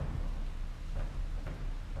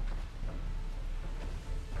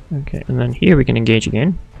 Okay, and then here we can engage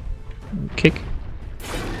again. Kick.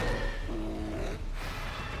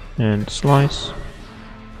 And slice.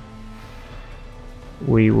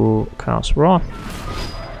 We will cast Wrath.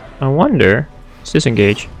 I wonder... Let's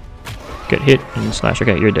disengage. Get hit and slash.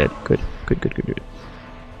 Okay, you're dead. Good. Good, good, good, good.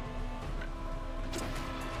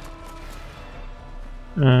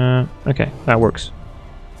 Okay, that works.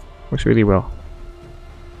 Works really well.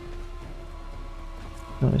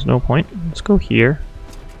 No, there's no point. Let's go here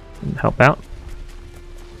and help out.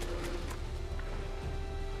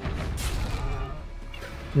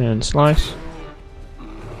 And slice.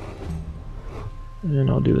 And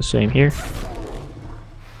I'll do the same here.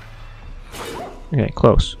 Okay,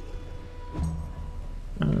 close.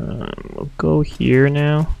 We'll go here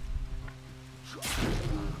now.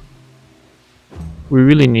 We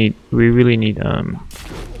really need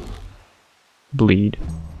bleed.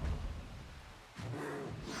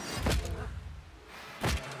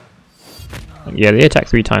 Yeah, they attack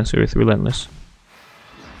 3 times with relentless.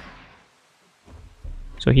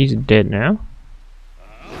 So he's dead now.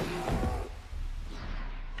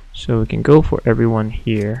 So we can go for everyone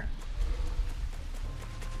here.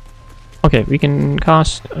 Okay, we can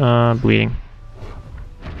cast bleeding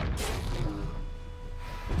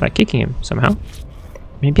by kicking him somehow.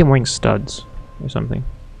 Maybe I'm wearing studs or something.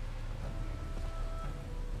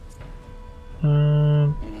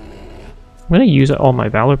 I'm gonna use all my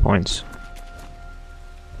valor points.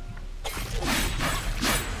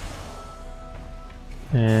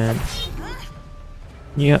 And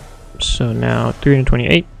yep, so now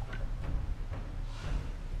 328.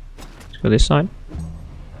 Let's go this side.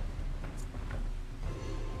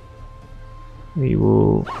 We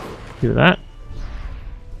will do that.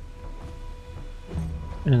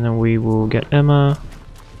 And then we will get Emma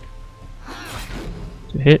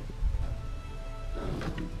to hit.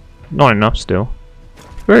 Not enough still.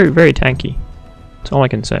 Very, very tanky. That's all I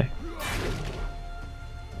can say.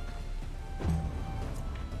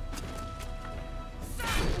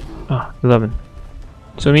 Ah, 11.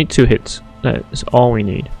 So we need 2 hits. That is all we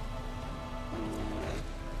need.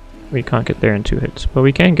 We can't get there in 2 hits, but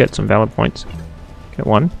we can get some valor points. Get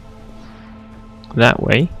 1. That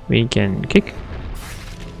way we can kick.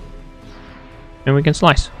 And we can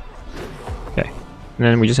slice. Okay. And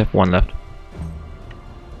then we just have 1 left.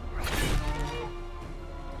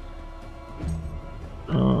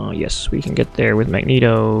 Yes, we can get there with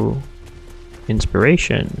Magneto.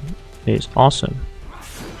 Inspiration is awesome.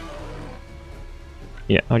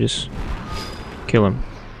 Yeah, I'll just kill him.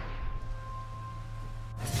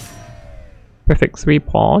 Perfect 3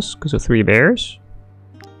 paws because of 3 bears.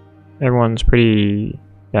 Everyone's pretty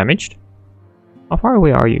damaged. How far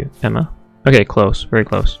away are you, Emma? Okay, close, very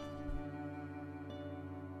close.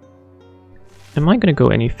 Am I gonna go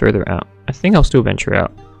any further out? I think I'll still venture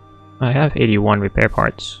out. I have 81 repair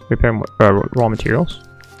parts, raw materials.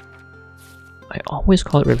 I always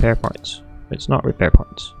call it repair parts, but it's not repair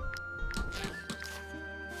parts.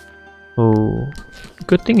 Oh,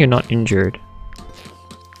 good thing you're not injured.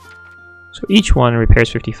 So each one repairs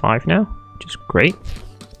 55 now, which is great.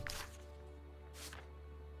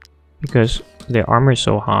 Because their armor is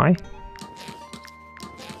so high.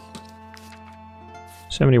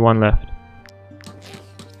 71 left.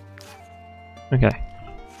 Okay,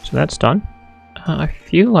 so that's done. I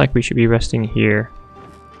feel like we should be resting here.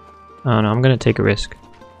 Oh no, I'm gonna take a risk.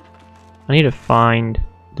 I need to find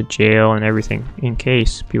the jail and everything in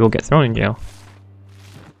case people get thrown in jail.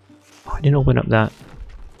 Oh, I didn't open up that.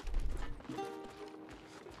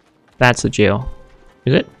 That's the jail.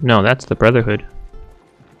 Is it? No, that's the Brotherhood.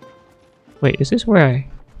 Wait, is this where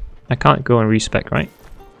I can't go and respec, right?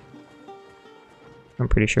 I'm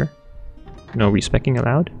pretty sure. No respecking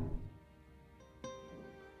allowed.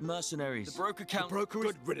 Mercenaries. The broker count. The broker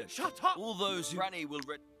is ridden. Shut up! All those who Granny will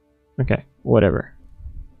Okay, whatever.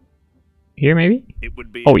 Here maybe? It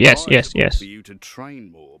would be Oh yes, yes, advisable yes. for you to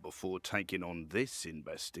train more before taking on this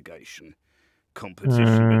investigation.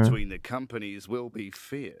 Competition between the companies will be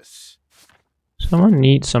fierce. Someone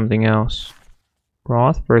needs something else.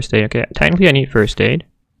 Roth, first aid. Okay, technically I need first aid.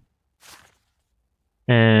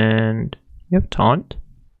 And you have taunt.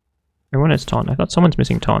 Everyone has taunt. I thought someone's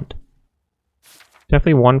missing taunt.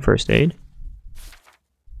 Definitely one first aid.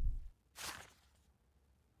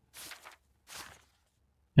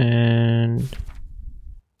 And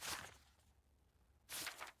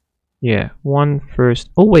yeah, one first.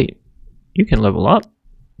 Oh wait, you can level up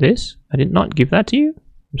this. I did not give that to you.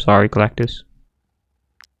 I'm sorry, Galactus.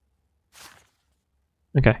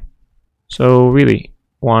 Okay, so really,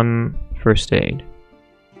 one first aid.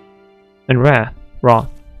 And Roth.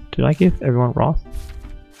 Did I give everyone Roth?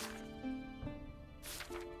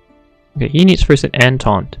 Okay, he needs first aid and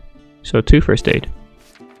taunt. So 2 first aid.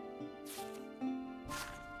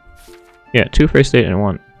 Yeah, 2 first aid and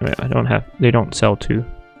 1. Wait, I don't have, they don't sell 2.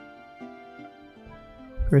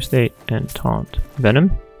 First aid and taunt.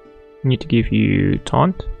 Venom, I need to give you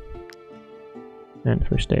taunt and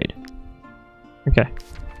first aid. Okay.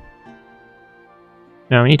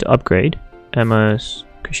 Now we need to upgrade Emma's,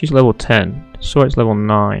 because she's level 10. Sword's level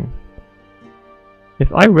 9.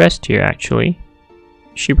 If I rest here, actually,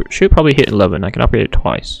 she should probably hit 11. I can upgrade it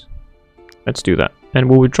twice. Let's do that. And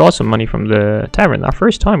we'll withdraw some money from the tavern. Our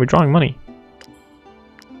first time withdrawing money.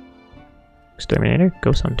 Exterminator,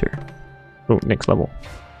 Ghost Hunter. Oh, next level.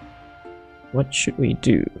 What should we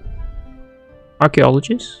do?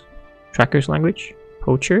 Archaeologists? Trackers language?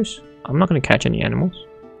 Poachers? I'm not going to catch any animals.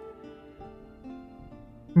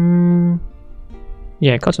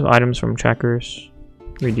 Yeah, cost of items from trackers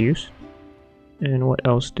reduce. And what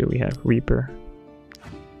else do we have? Reaper.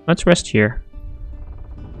 Let's rest here.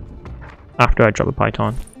 After I drop a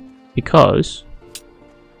python. Because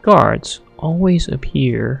guards always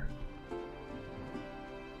appear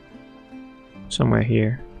somewhere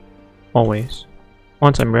here. Always.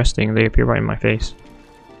 Once I'm resting, they appear right in my face.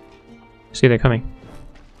 See, they're coming.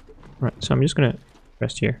 Right, so I'm just gonna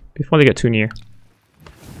rest here before they get too near.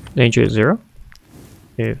 Danger is 0.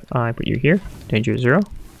 If I put you here, danger is 0.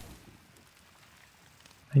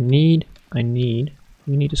 We need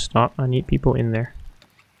to stop. I need people in there.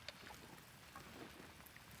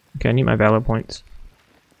 Okay, I need my valor points.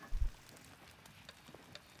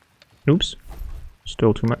 Oops.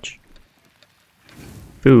 Still too much.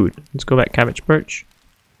 Food. Let's go back cabbage perch.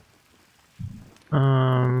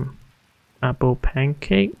 Apple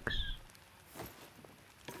pancakes.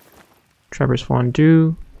 Trevor's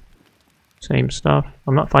fondue. Same stuff.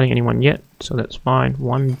 I'm not fighting anyone yet, so that's fine.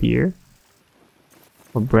 1 beer.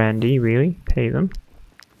 Or brandy, really. Pay them.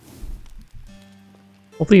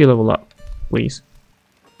 Hopefully you level up, please.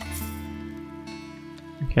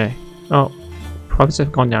 Okay. Oh, profits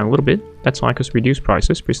have gone down a little bit. That's fine, because reduced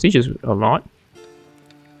prices. Prestige is a lot.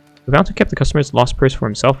 The bouncer kept the customer's lost purse for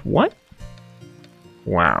himself. What?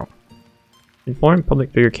 Wow. Informed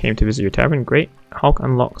public figure came to visit your tavern. Great. Hulk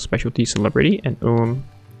unlocked specialty celebrity, and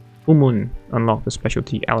Umun unlocked the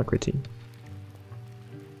specialty alacrity.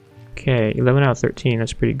 Okay, 11 out of 13.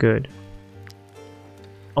 That's pretty good.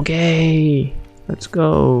 Okay, let's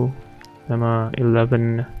go. Emma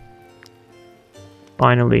 11.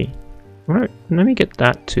 Finally. Let me get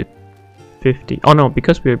that to 50. Oh no,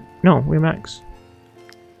 because we're max.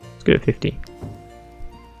 Let's get it 50.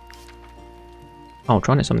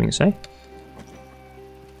 Ultron has something to say.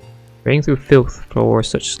 Raiding through filth for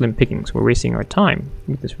such slim pickings. We're wasting our time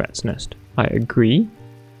with this rat's nest. I agree.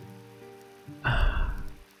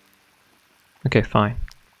 Okay, fine.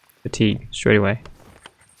 Fatigue, straight away.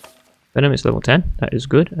 Venom is level 10. That is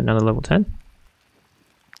good. Another level 10.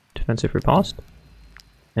 Defensive riposte.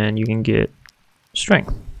 And you can get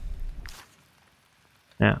strength.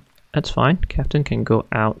 Now, that's fine. Captain can go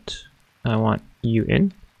out. I want you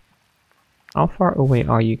in. How far away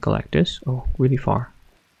are you, Galactus? Oh, really far.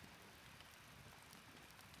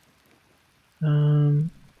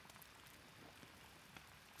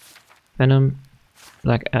 Venom,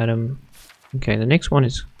 Black Adam. Okay, the next one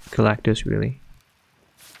is Galactus, really.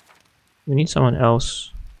 We need someone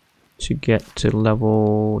else to get to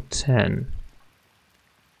level 10.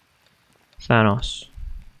 Thanos.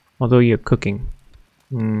 Although you're cooking.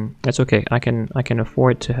 That's okay. I can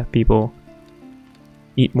afford to have people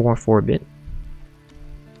eat more for a bit.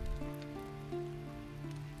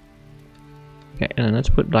 Okay, and then let's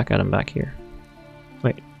put Black Adam back here.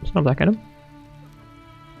 Wait, it's not Black Adam?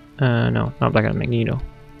 No, not Black Adam, Magneto.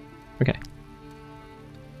 Okay.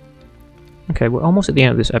 Okay, we're almost at the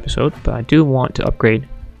end of this episode, but I do want to upgrade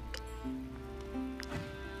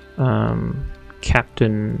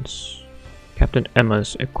Captain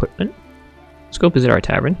Emma's equipment. Let's go visit our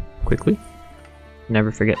tavern quickly.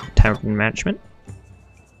 Never forget tavern management.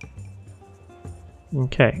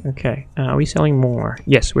 Okay, okay. Are we selling more?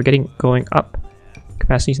 Yes, we're going up.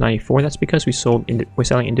 Capacity is 94. That's because we're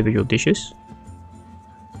selling individual dishes.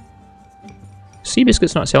 Sea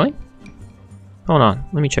biscuits not selling? Hold on,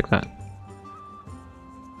 let me check that.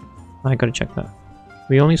 I gotta check that.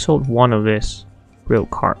 We only sold one of this grilled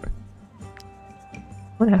carp.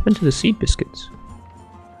 What happened to the seed biscuits?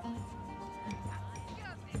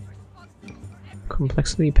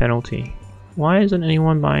 Complexity penalty. Why isn't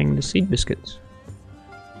anyone buying the seed biscuits?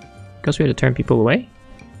 Because we had to turn people away?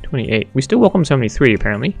 28. We still welcome 73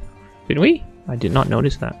 apparently. Didn't we? I did not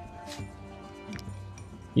notice that.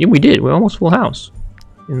 Yeah, we did. We're almost full house.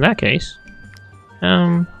 In that case,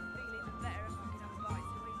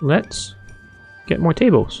 let's get more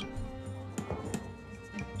tables.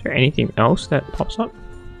 Is there anything else that pops up?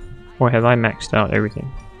 Or have I maxed out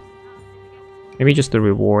everything? Maybe just the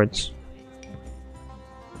rewards.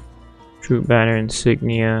 Troop banner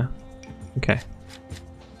insignia. Okay.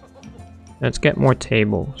 Let's get more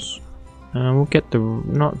tables. We'll get the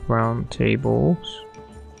not round tables.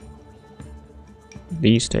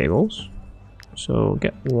 These tables. So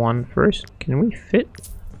get one first. Can we fit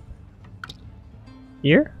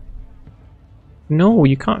here? No,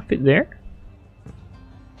 you can't fit there.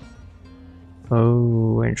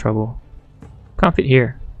 Oh, we're in trouble. Can't fit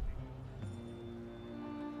here.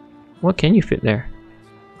 What can you fit there?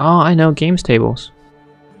 Oh, I know, games tables.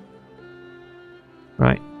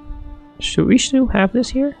 Right. Should we still have this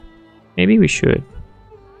here? Maybe we should.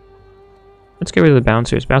 Let's get rid of the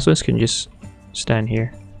bouncers. Bouncers can just stand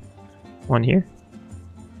here. One here.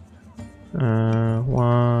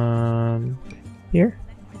 One here.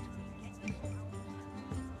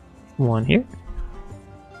 One here.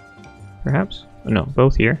 Perhaps? Oh, no,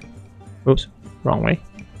 both here. Oops, wrong way.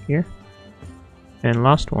 Here. And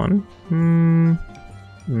last one.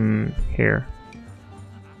 Here.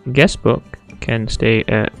 Guest book can stay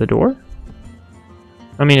at the door.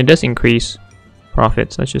 I mean, it does increase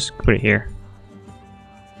profits. Let's just put it here.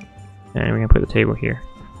 And we're gonna put the table here.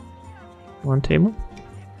 One table.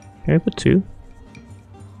 Can we put two?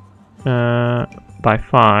 By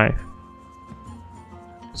 5.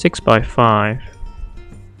 6 by 5.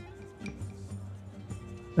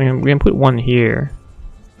 We're gonna put one here.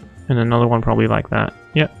 And another one probably like that.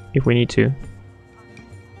 Yep, if we need to.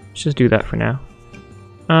 Let's just do that for now.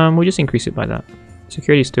 We'll just increase it by that.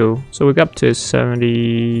 Security still. So we're up to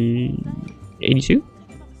 70... 82?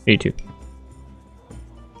 82.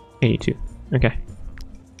 82. Okay.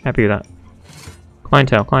 Happy with that.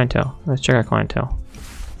 Clientele, clientele. Let's check our clientele.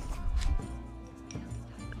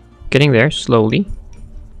 Getting there slowly.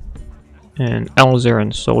 And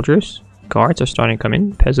Elzeran soldiers. Guards are starting to come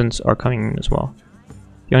in. Peasants are coming in as well.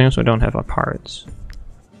 The only ones we don't have are pirates.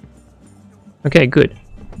 Okay, good.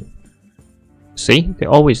 See? They're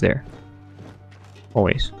always there.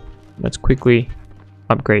 Always. Let's quickly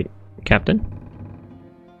upgrade Captain.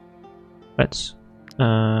 Let's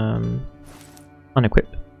unequip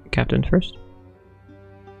Captain first.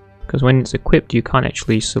 Because when it's equipped, you can't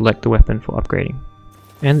actually select the weapon for upgrading.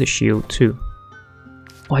 And the shield too.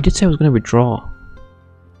 Oh, I did say I was going to withdraw.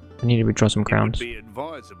 I need to withdraw some crowns. It would be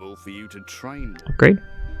advisable for you to train. Upgrade.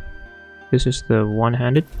 This is the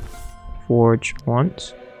one-handed. Forge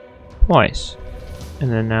once, twice, and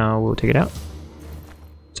then now we'll take it out.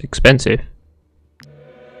 It's expensive.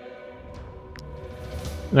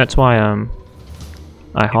 That's why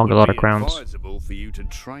I hog a lot of crowns. Advisable for you to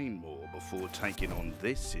train more before taking on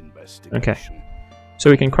this investigation. Okay. So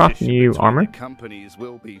we can craft new armor. Companies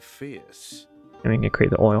will be fierce. And we can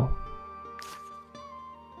create the oil.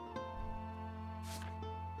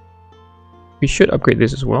 We should upgrade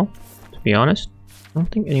this as well, to be honest. I don't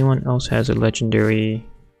think anyone else has a legendary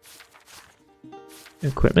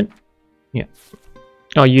equipment. Yeah.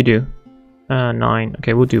 Oh, you do. 9.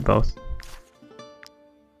 Okay, we'll do both.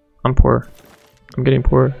 I'm poor. I'm getting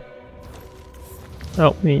poor.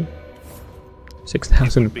 Help me.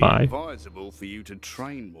 6,005. Advisable for you to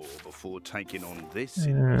train more before taking on this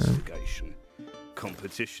investigation.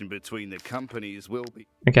 Competition between the companies will be.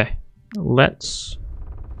 Okay, we'll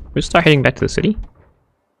start heading back to the city.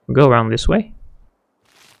 We'll go around this way.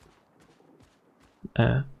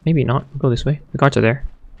 Maybe not. We'll go this way. The guards are there.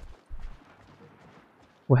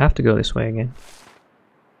 We'll have to go this way again.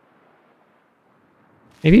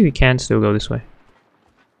 Maybe we can still go this way.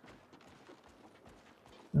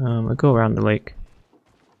 I'll go around the lake.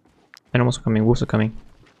 Animals are coming, wolves are coming.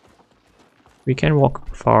 We can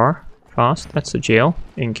walk fast. That's the jail,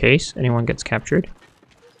 in case anyone gets captured.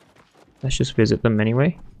 Let's just visit them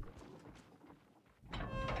anyway.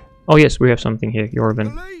 Oh yes, we have something here,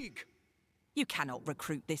 Yorvin. You cannot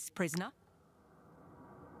recruit this prisoner.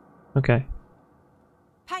 Okay.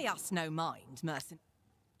 Pay us no mind, mercenary.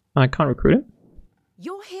 I can't recruit him?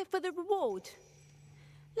 You're here for the reward.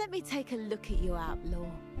 Let me take a look at you,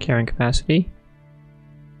 outlaw. Carrying capacity.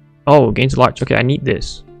 Oh, gains large. Okay, I need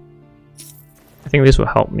this. I think this will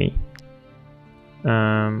help me.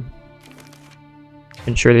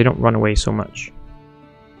 Ensure they don't run away so much.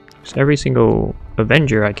 Because every single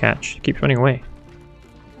Avenger I catch keeps running away.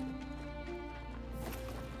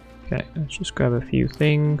 Okay, let's just grab a few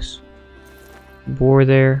things. Boar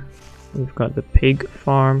there. We've got the pig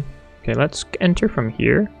farm. Okay, let's enter from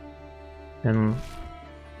here. And...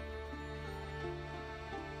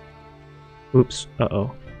 oops.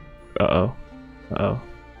 Uh-oh. Uh-oh. Uh-oh.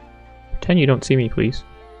 Pretend you don't see me, please.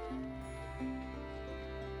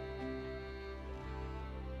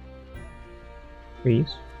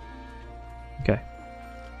 Please. Okay.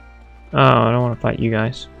 Oh, I don't want to fight you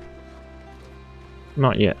guys.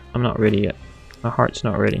 Not yet. I'm not ready yet. My heart's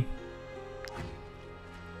not ready.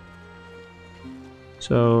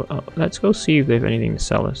 So, let's go see if they have anything to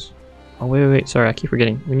sell us. Oh, wait. Sorry, I keep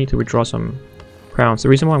forgetting. We need to withdraw some crowns. The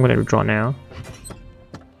reason why I'm going to withdraw now...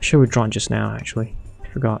 I should have withdrawn just now, actually. I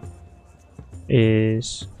forgot.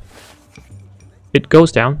 Is... it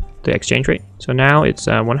goes down, the exchange rate. So now it's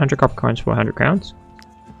 100 copper coins for 100 crowns.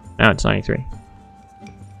 Now it's 93.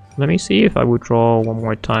 Let me see if I withdraw one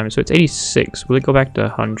more time. So it's 86. Will it go back to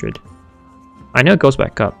 100? I know it goes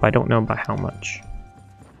back up, but I don't know by how much.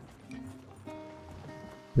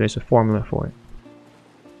 There's a formula for it.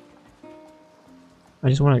 I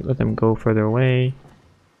just want to let them go further away.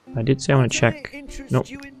 I did say I want to check. Nope.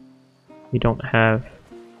 We don't have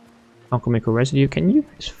alchemical residue. Can you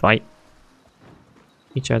guys fight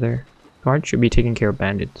each other? Guards should be taking care of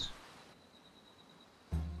bandits.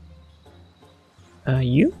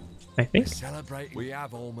 You? I think. Celebrate. We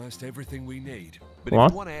have almost everything we need. But what?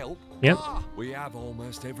 If you want help, yep. We have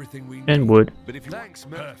almost everything we need. And wood. But if you thanks,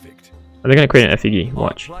 perfect. Are they gonna create an effigy?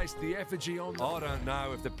 Watch. The effigy on. I don't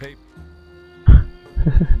know if the people.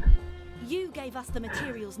 You gave us the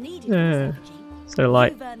materials needed for this effigy. So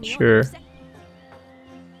light. Sure.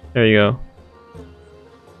 There you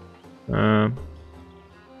go.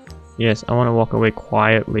 Yes, I want to walk away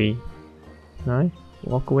quietly. Can I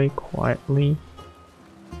walk away quietly?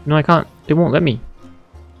 No, I can't. They won't let me.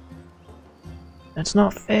 That's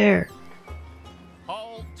not fair.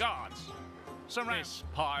 Hold guards. This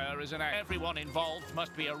pyre is an everyone involved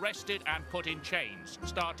must be arrested and put in chains.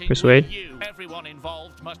 Starting Persuade. with you. Everyone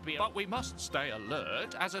involved must be. But we must stay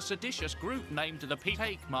alert as a seditious group named the people.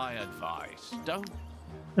 Take my advice. Don't.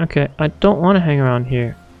 Okay, I don't want to hang around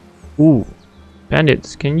here. Ooh.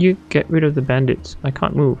 Bandits. Can you get rid of the bandits? I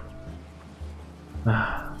can't move. We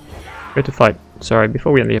have to fight. Sorry,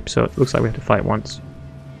 before we end the episode, it looks like we have to fight once.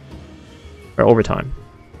 Or overtime.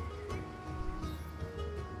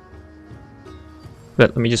 But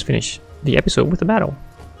let me just finish the episode with the battle.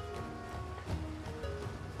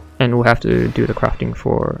 And we'll have to do the crafting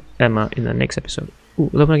for Emma in the next episode. Ooh,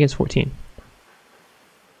 11 against 14.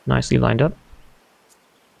 Nicely lined up.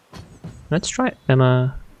 Let's try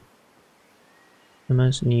Emma.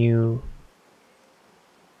 Emma's new...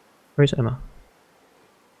 Where's Emma?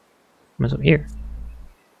 Emma's up here.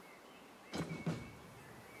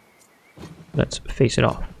 Let's face it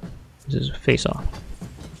off. This is a face off.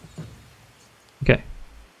 Okay.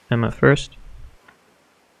 Emma first.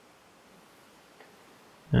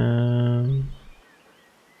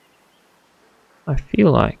 I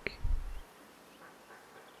feel like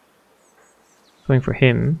going for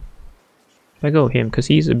him. If I go him, because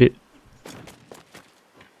he's a bit...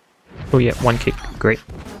 Oh yeah, one kick, great.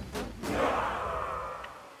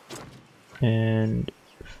 And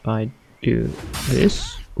if I do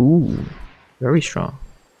this, ooh, very strong.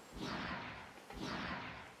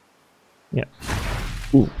 Yeah,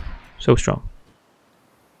 ooh, so strong.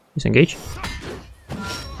 Disengage.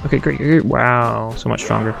 Okay, great, great, wow, so much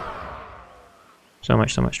stronger. So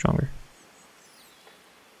much stronger.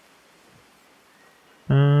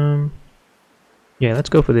 Yeah, let's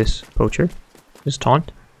go for this poacher. This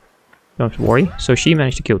taunt. Don't have to worry. So she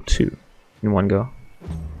managed to kill 2 in one go.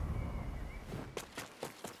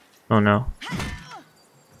 Oh no.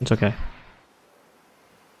 It's okay.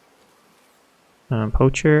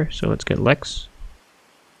 Poacher, so let's get Lex.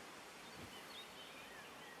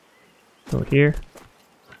 Go here.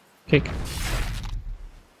 Kick.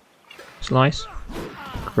 Slice.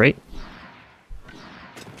 Great.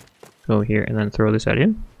 Go here and then throw this at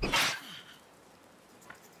him.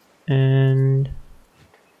 And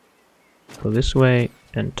go this way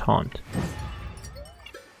and taunt.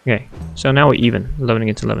 Okay, so now we're even. 11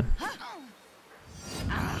 against 11.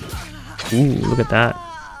 Ooh, look at that.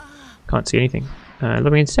 Can't see anything.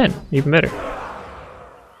 11 against 10, even better.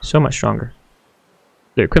 So much stronger.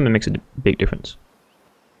 The equipment makes a big difference.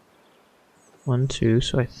 1, 2,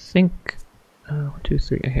 so I think... 1, 2,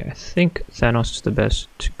 3, okay, I think Thanos is the best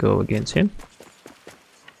to go against him.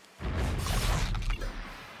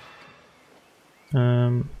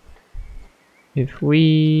 If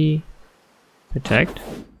we protect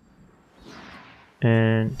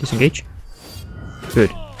and disengage, good.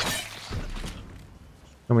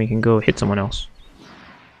 And we can go hit someone else.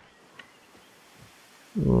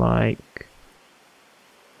 Like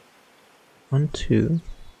 1, 2,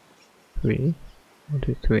 3. 1,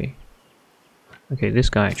 2, 3. Okay, this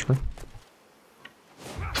guy actually.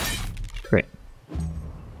 Great.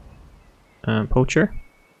 Poacher.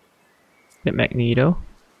 Get Magneto.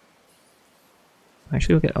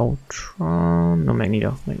 Actually, we'll get Ultron. No,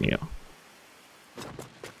 Magneto. Magneto.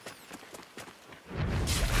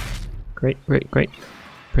 Great, great, great.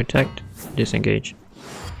 Protect. Disengage.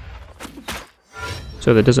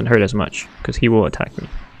 So that doesn't hurt as much, because he will attack me.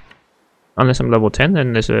 Unless I'm level 10,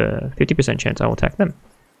 then there's a 50% chance I will attack them.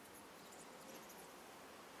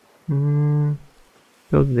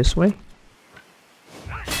 Go this way.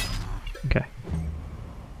 Okay.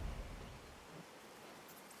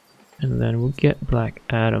 And then we'll get Black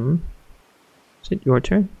Adam. Is it your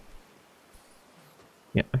turn?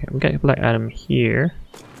 Yeah, okay, we'll get Black Adam here.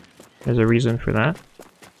 There's a reason for that.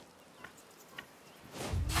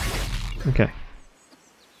 Okay.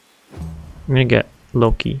 I'm gonna get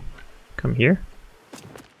Loki. Come here.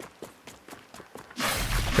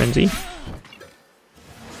 Frenzy.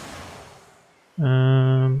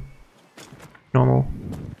 Normal.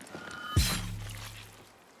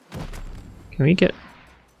 Can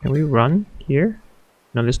we run here?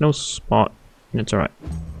 No, there's no spot. It's alright.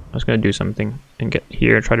 I was gonna do something and get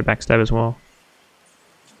here, try to backstab as well.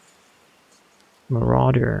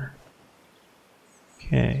 Marauder.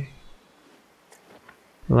 Okay.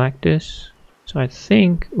 Galactus. So I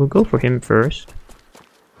think we'll go for him first.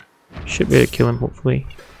 Should be able to kill him, hopefully.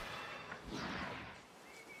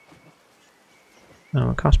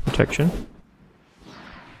 Cost protection.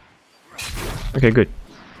 Okay, good.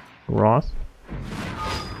 Wrath.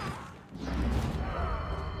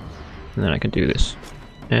 And then I can do this.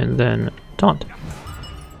 And then taunt.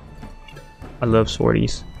 I love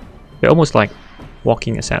swordies. They're almost like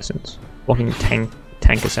walking assassins. Walking tank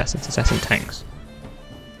assassins. Assassin tanks.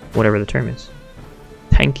 Whatever the term is.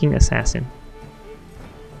 Tanking assassin.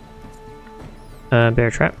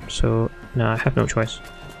 Bear trap. So, no, I have no choice.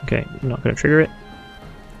 Okay, I'm not gonna trigger it.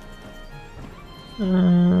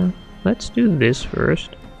 Let's do this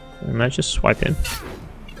first. And let's just swipe him.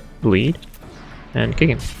 Bleed. And kick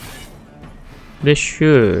him. This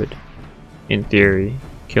should, in theory,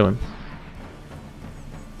 kill him.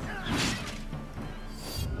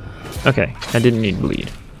 Okay, I didn't need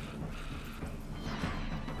bleed.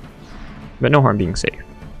 But no harm being safe.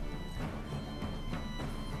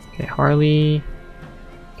 Okay, Harley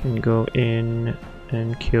can go in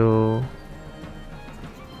and kill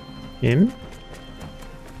him.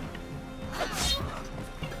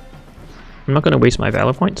 I'm not going to waste my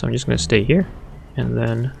valor point, so I'm just going to stay here. And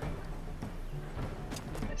then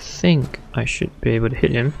I think I should be able to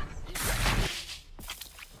hit him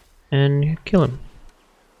and kill him.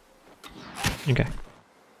 Okay.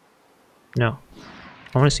 No.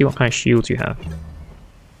 I want to see what kind of shields you have.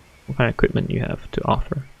 What kind of equipment you have to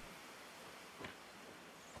offer.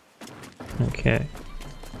 Okay.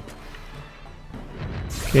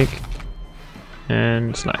 Kick.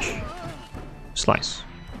 And slash. Slice.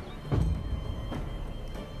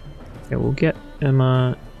 Okay, we'll get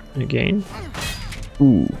Emma again.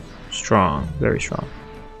 Ooh. Strong. Very strong.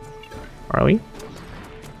 Harley.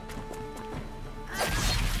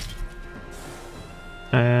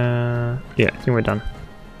 Yeah, I think we're done.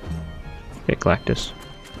 Okay, Galactus.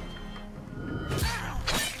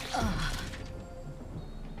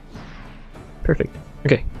 Perfect.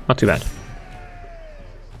 Okay, not too bad.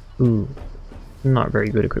 Ooh, not very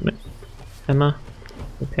good equipment. Emma,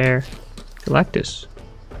 Repair. Galactus.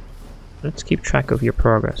 Let's keep track of your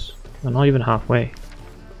progress. We're not even halfway.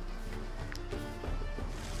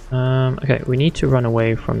 Okay, we need to run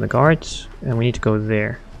away from the guards, and we need to go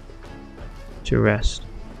there to rest.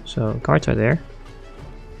 So, guards are there.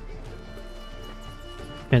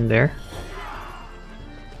 And there.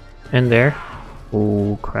 And there.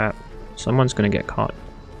 Oh crap. Someone's gonna get caught.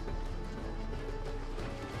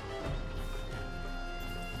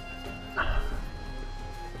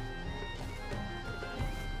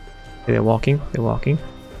 Okay, they're walking.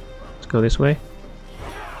 Let's go this way.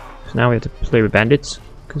 So now we have to play with bandits,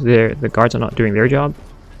 because the guards are not doing their job.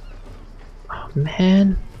 Oh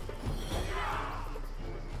man.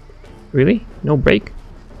 Really? No break?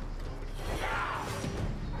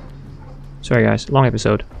 Sorry guys, long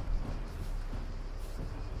episode.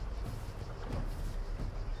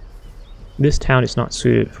 This town is not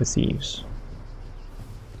suited for thieves.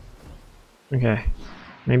 Okay.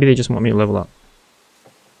 Maybe they just want me to level up.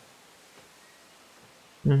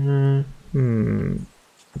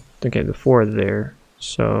 Okay, the 4 are there,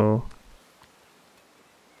 so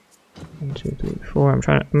 1, 2, 3, 4. I'm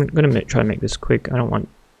gonna try to make this quick. I don't want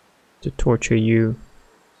to torture you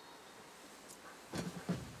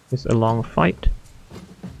with a long fight.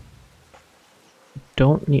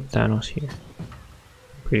 Don't need Thanos here.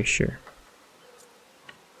 I'm pretty sure.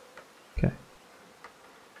 Okay.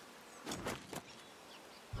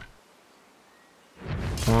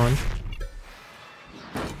 On.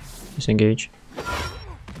 Disengage.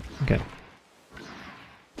 Okay.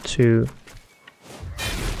 2.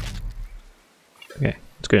 Okay,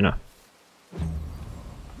 that's good enough.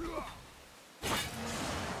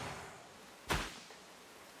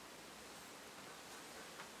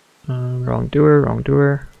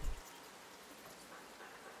 Wrongdoer.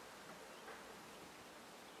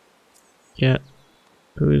 Yeah.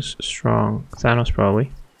 Who's strong? Thanos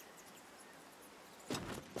probably.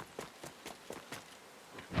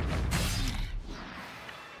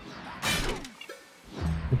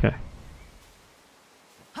 Okay.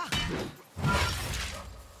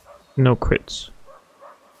 No crits.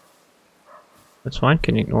 That's fine,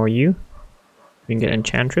 can ignore you. We can get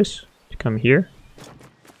Enchantress to come here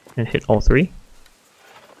and hit all 3.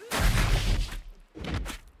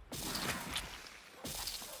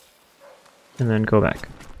 And then go back.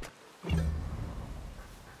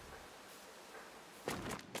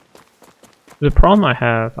 The problem I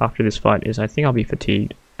have after this fight is I think I'll be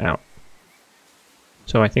fatigued out.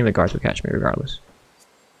 So I think the guards will catch me regardless.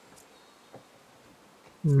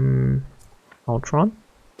 Ultron?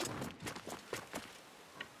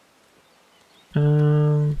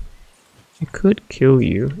 I could kill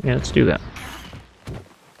you. Yeah, let's do that.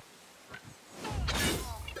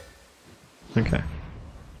 Okay.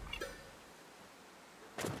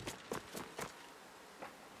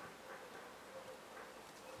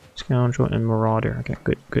 Scoundrel and Marauder. Okay,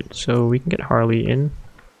 good. So we can get Harley in.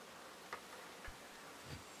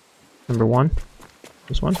 Number 1.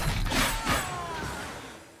 This one.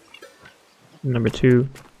 Number 2.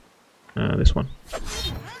 This one.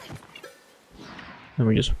 And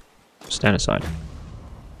we just stand aside.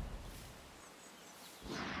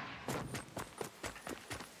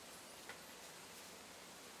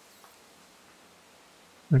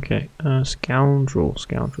 Okay, Scoundrel.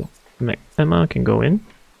 Emma can go in.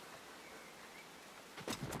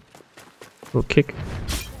 We'll kick.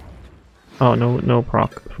 Oh, no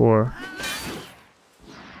proc for...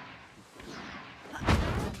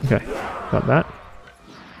 Okay, got that.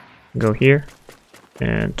 Go here.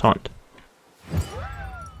 And taunt.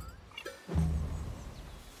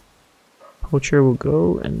 Poacher will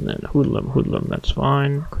go, and then Hoodlum, that's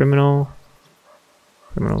fine. Criminal's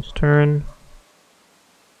turn.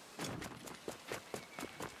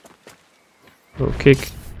 We'll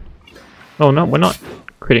kick. Oh no, we're not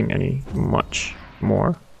critting any much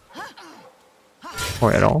more.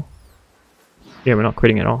 Or at all. Yeah, we're not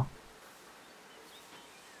critting at all.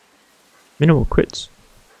 Minimal crits.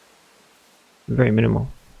 Very minimal.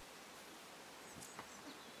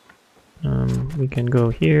 We can go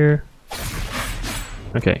here.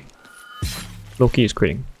 Okay. Loki is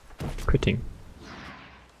critting.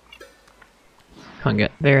 Can't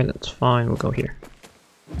get there, that's fine, we'll go here.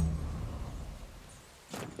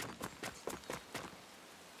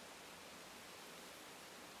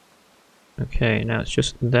 Okay, now it's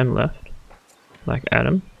just them left. Like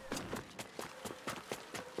Adam.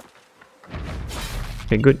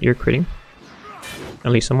 Okay, good, you're critting.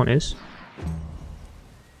 At least someone is.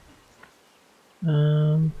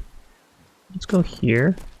 Let's go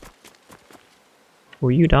here.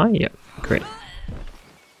 Will you die? Yep, great.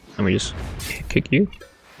 And we just kick you.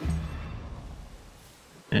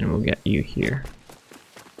 And we'll get you here.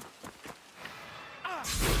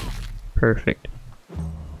 Perfect.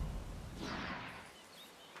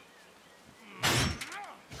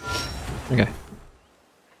 Okay.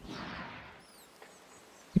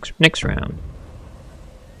 Next round.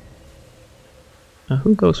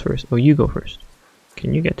 Who goes first? Oh, you go first.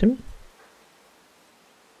 Can you get to me?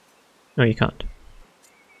 No, you can't.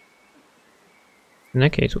 In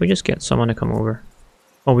that case, we'll just get someone to come over.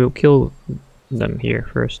 Oh, we'll kill them here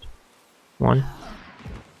first. One.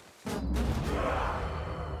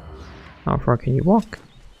 How far can you walk?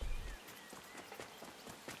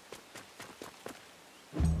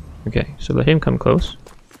 Okay, so let him come close.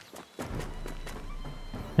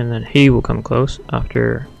 And then he will come close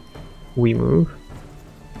after we move.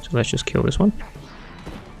 So let's just kill this one.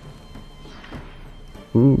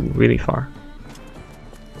 Ooh, really far.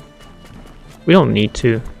 We don't need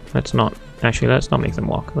to. Let's not make them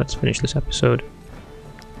walk. Let's finish this episode.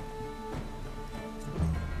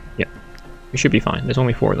 Yep. We should be fine. There's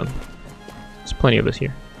only 4 of them. There's plenty of us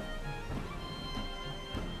here.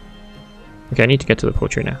 Okay, I need to get to the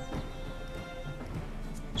poacher now.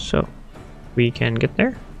 So, we can get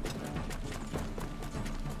there.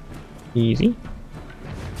 Easy.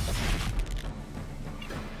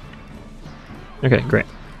 Okay, great.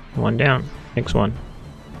 1 down. Next one.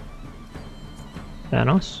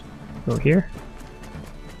 Thanos. Go here.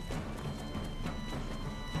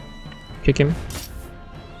 Kick him.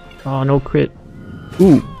 Oh, no crit.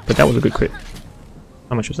 Ooh, but that was a good crit.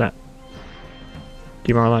 How much was that?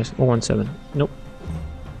 Demoralize. 017. Nope.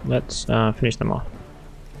 Let's finish them off.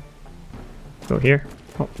 Go here.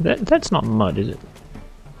 Oh, that's not mud, is it?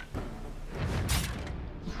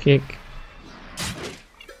 Kick.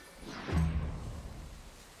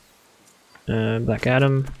 Black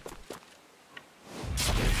Adam.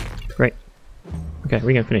 Great. Okay,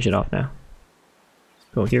 we can finish it off now.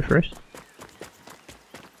 Go here first.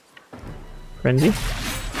 Frenzy.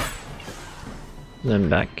 Then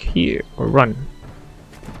back here. Or run.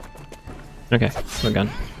 Okay, we're done.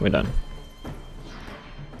 We're done.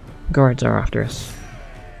 Guards are after us.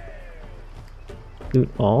 Loot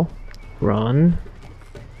all. Run.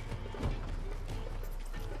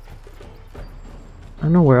 I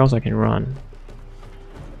don't know where else I can run.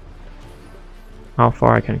 How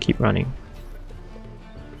far I can keep running.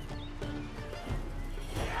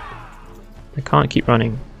 I can't keep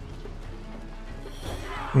running.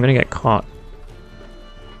 I'm gonna get caught.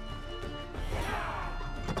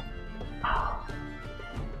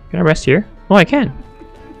 Can I rest here? Oh, I can!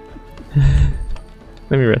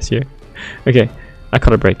 Let me rest here. Okay, I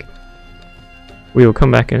caught a break. We will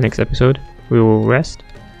come back in the next episode. We will rest.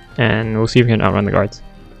 And we'll see if we can outrun the guards.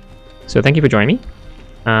 So thank you for joining me.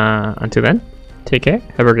 Until then, take care.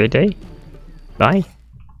 Have a great day. Bye.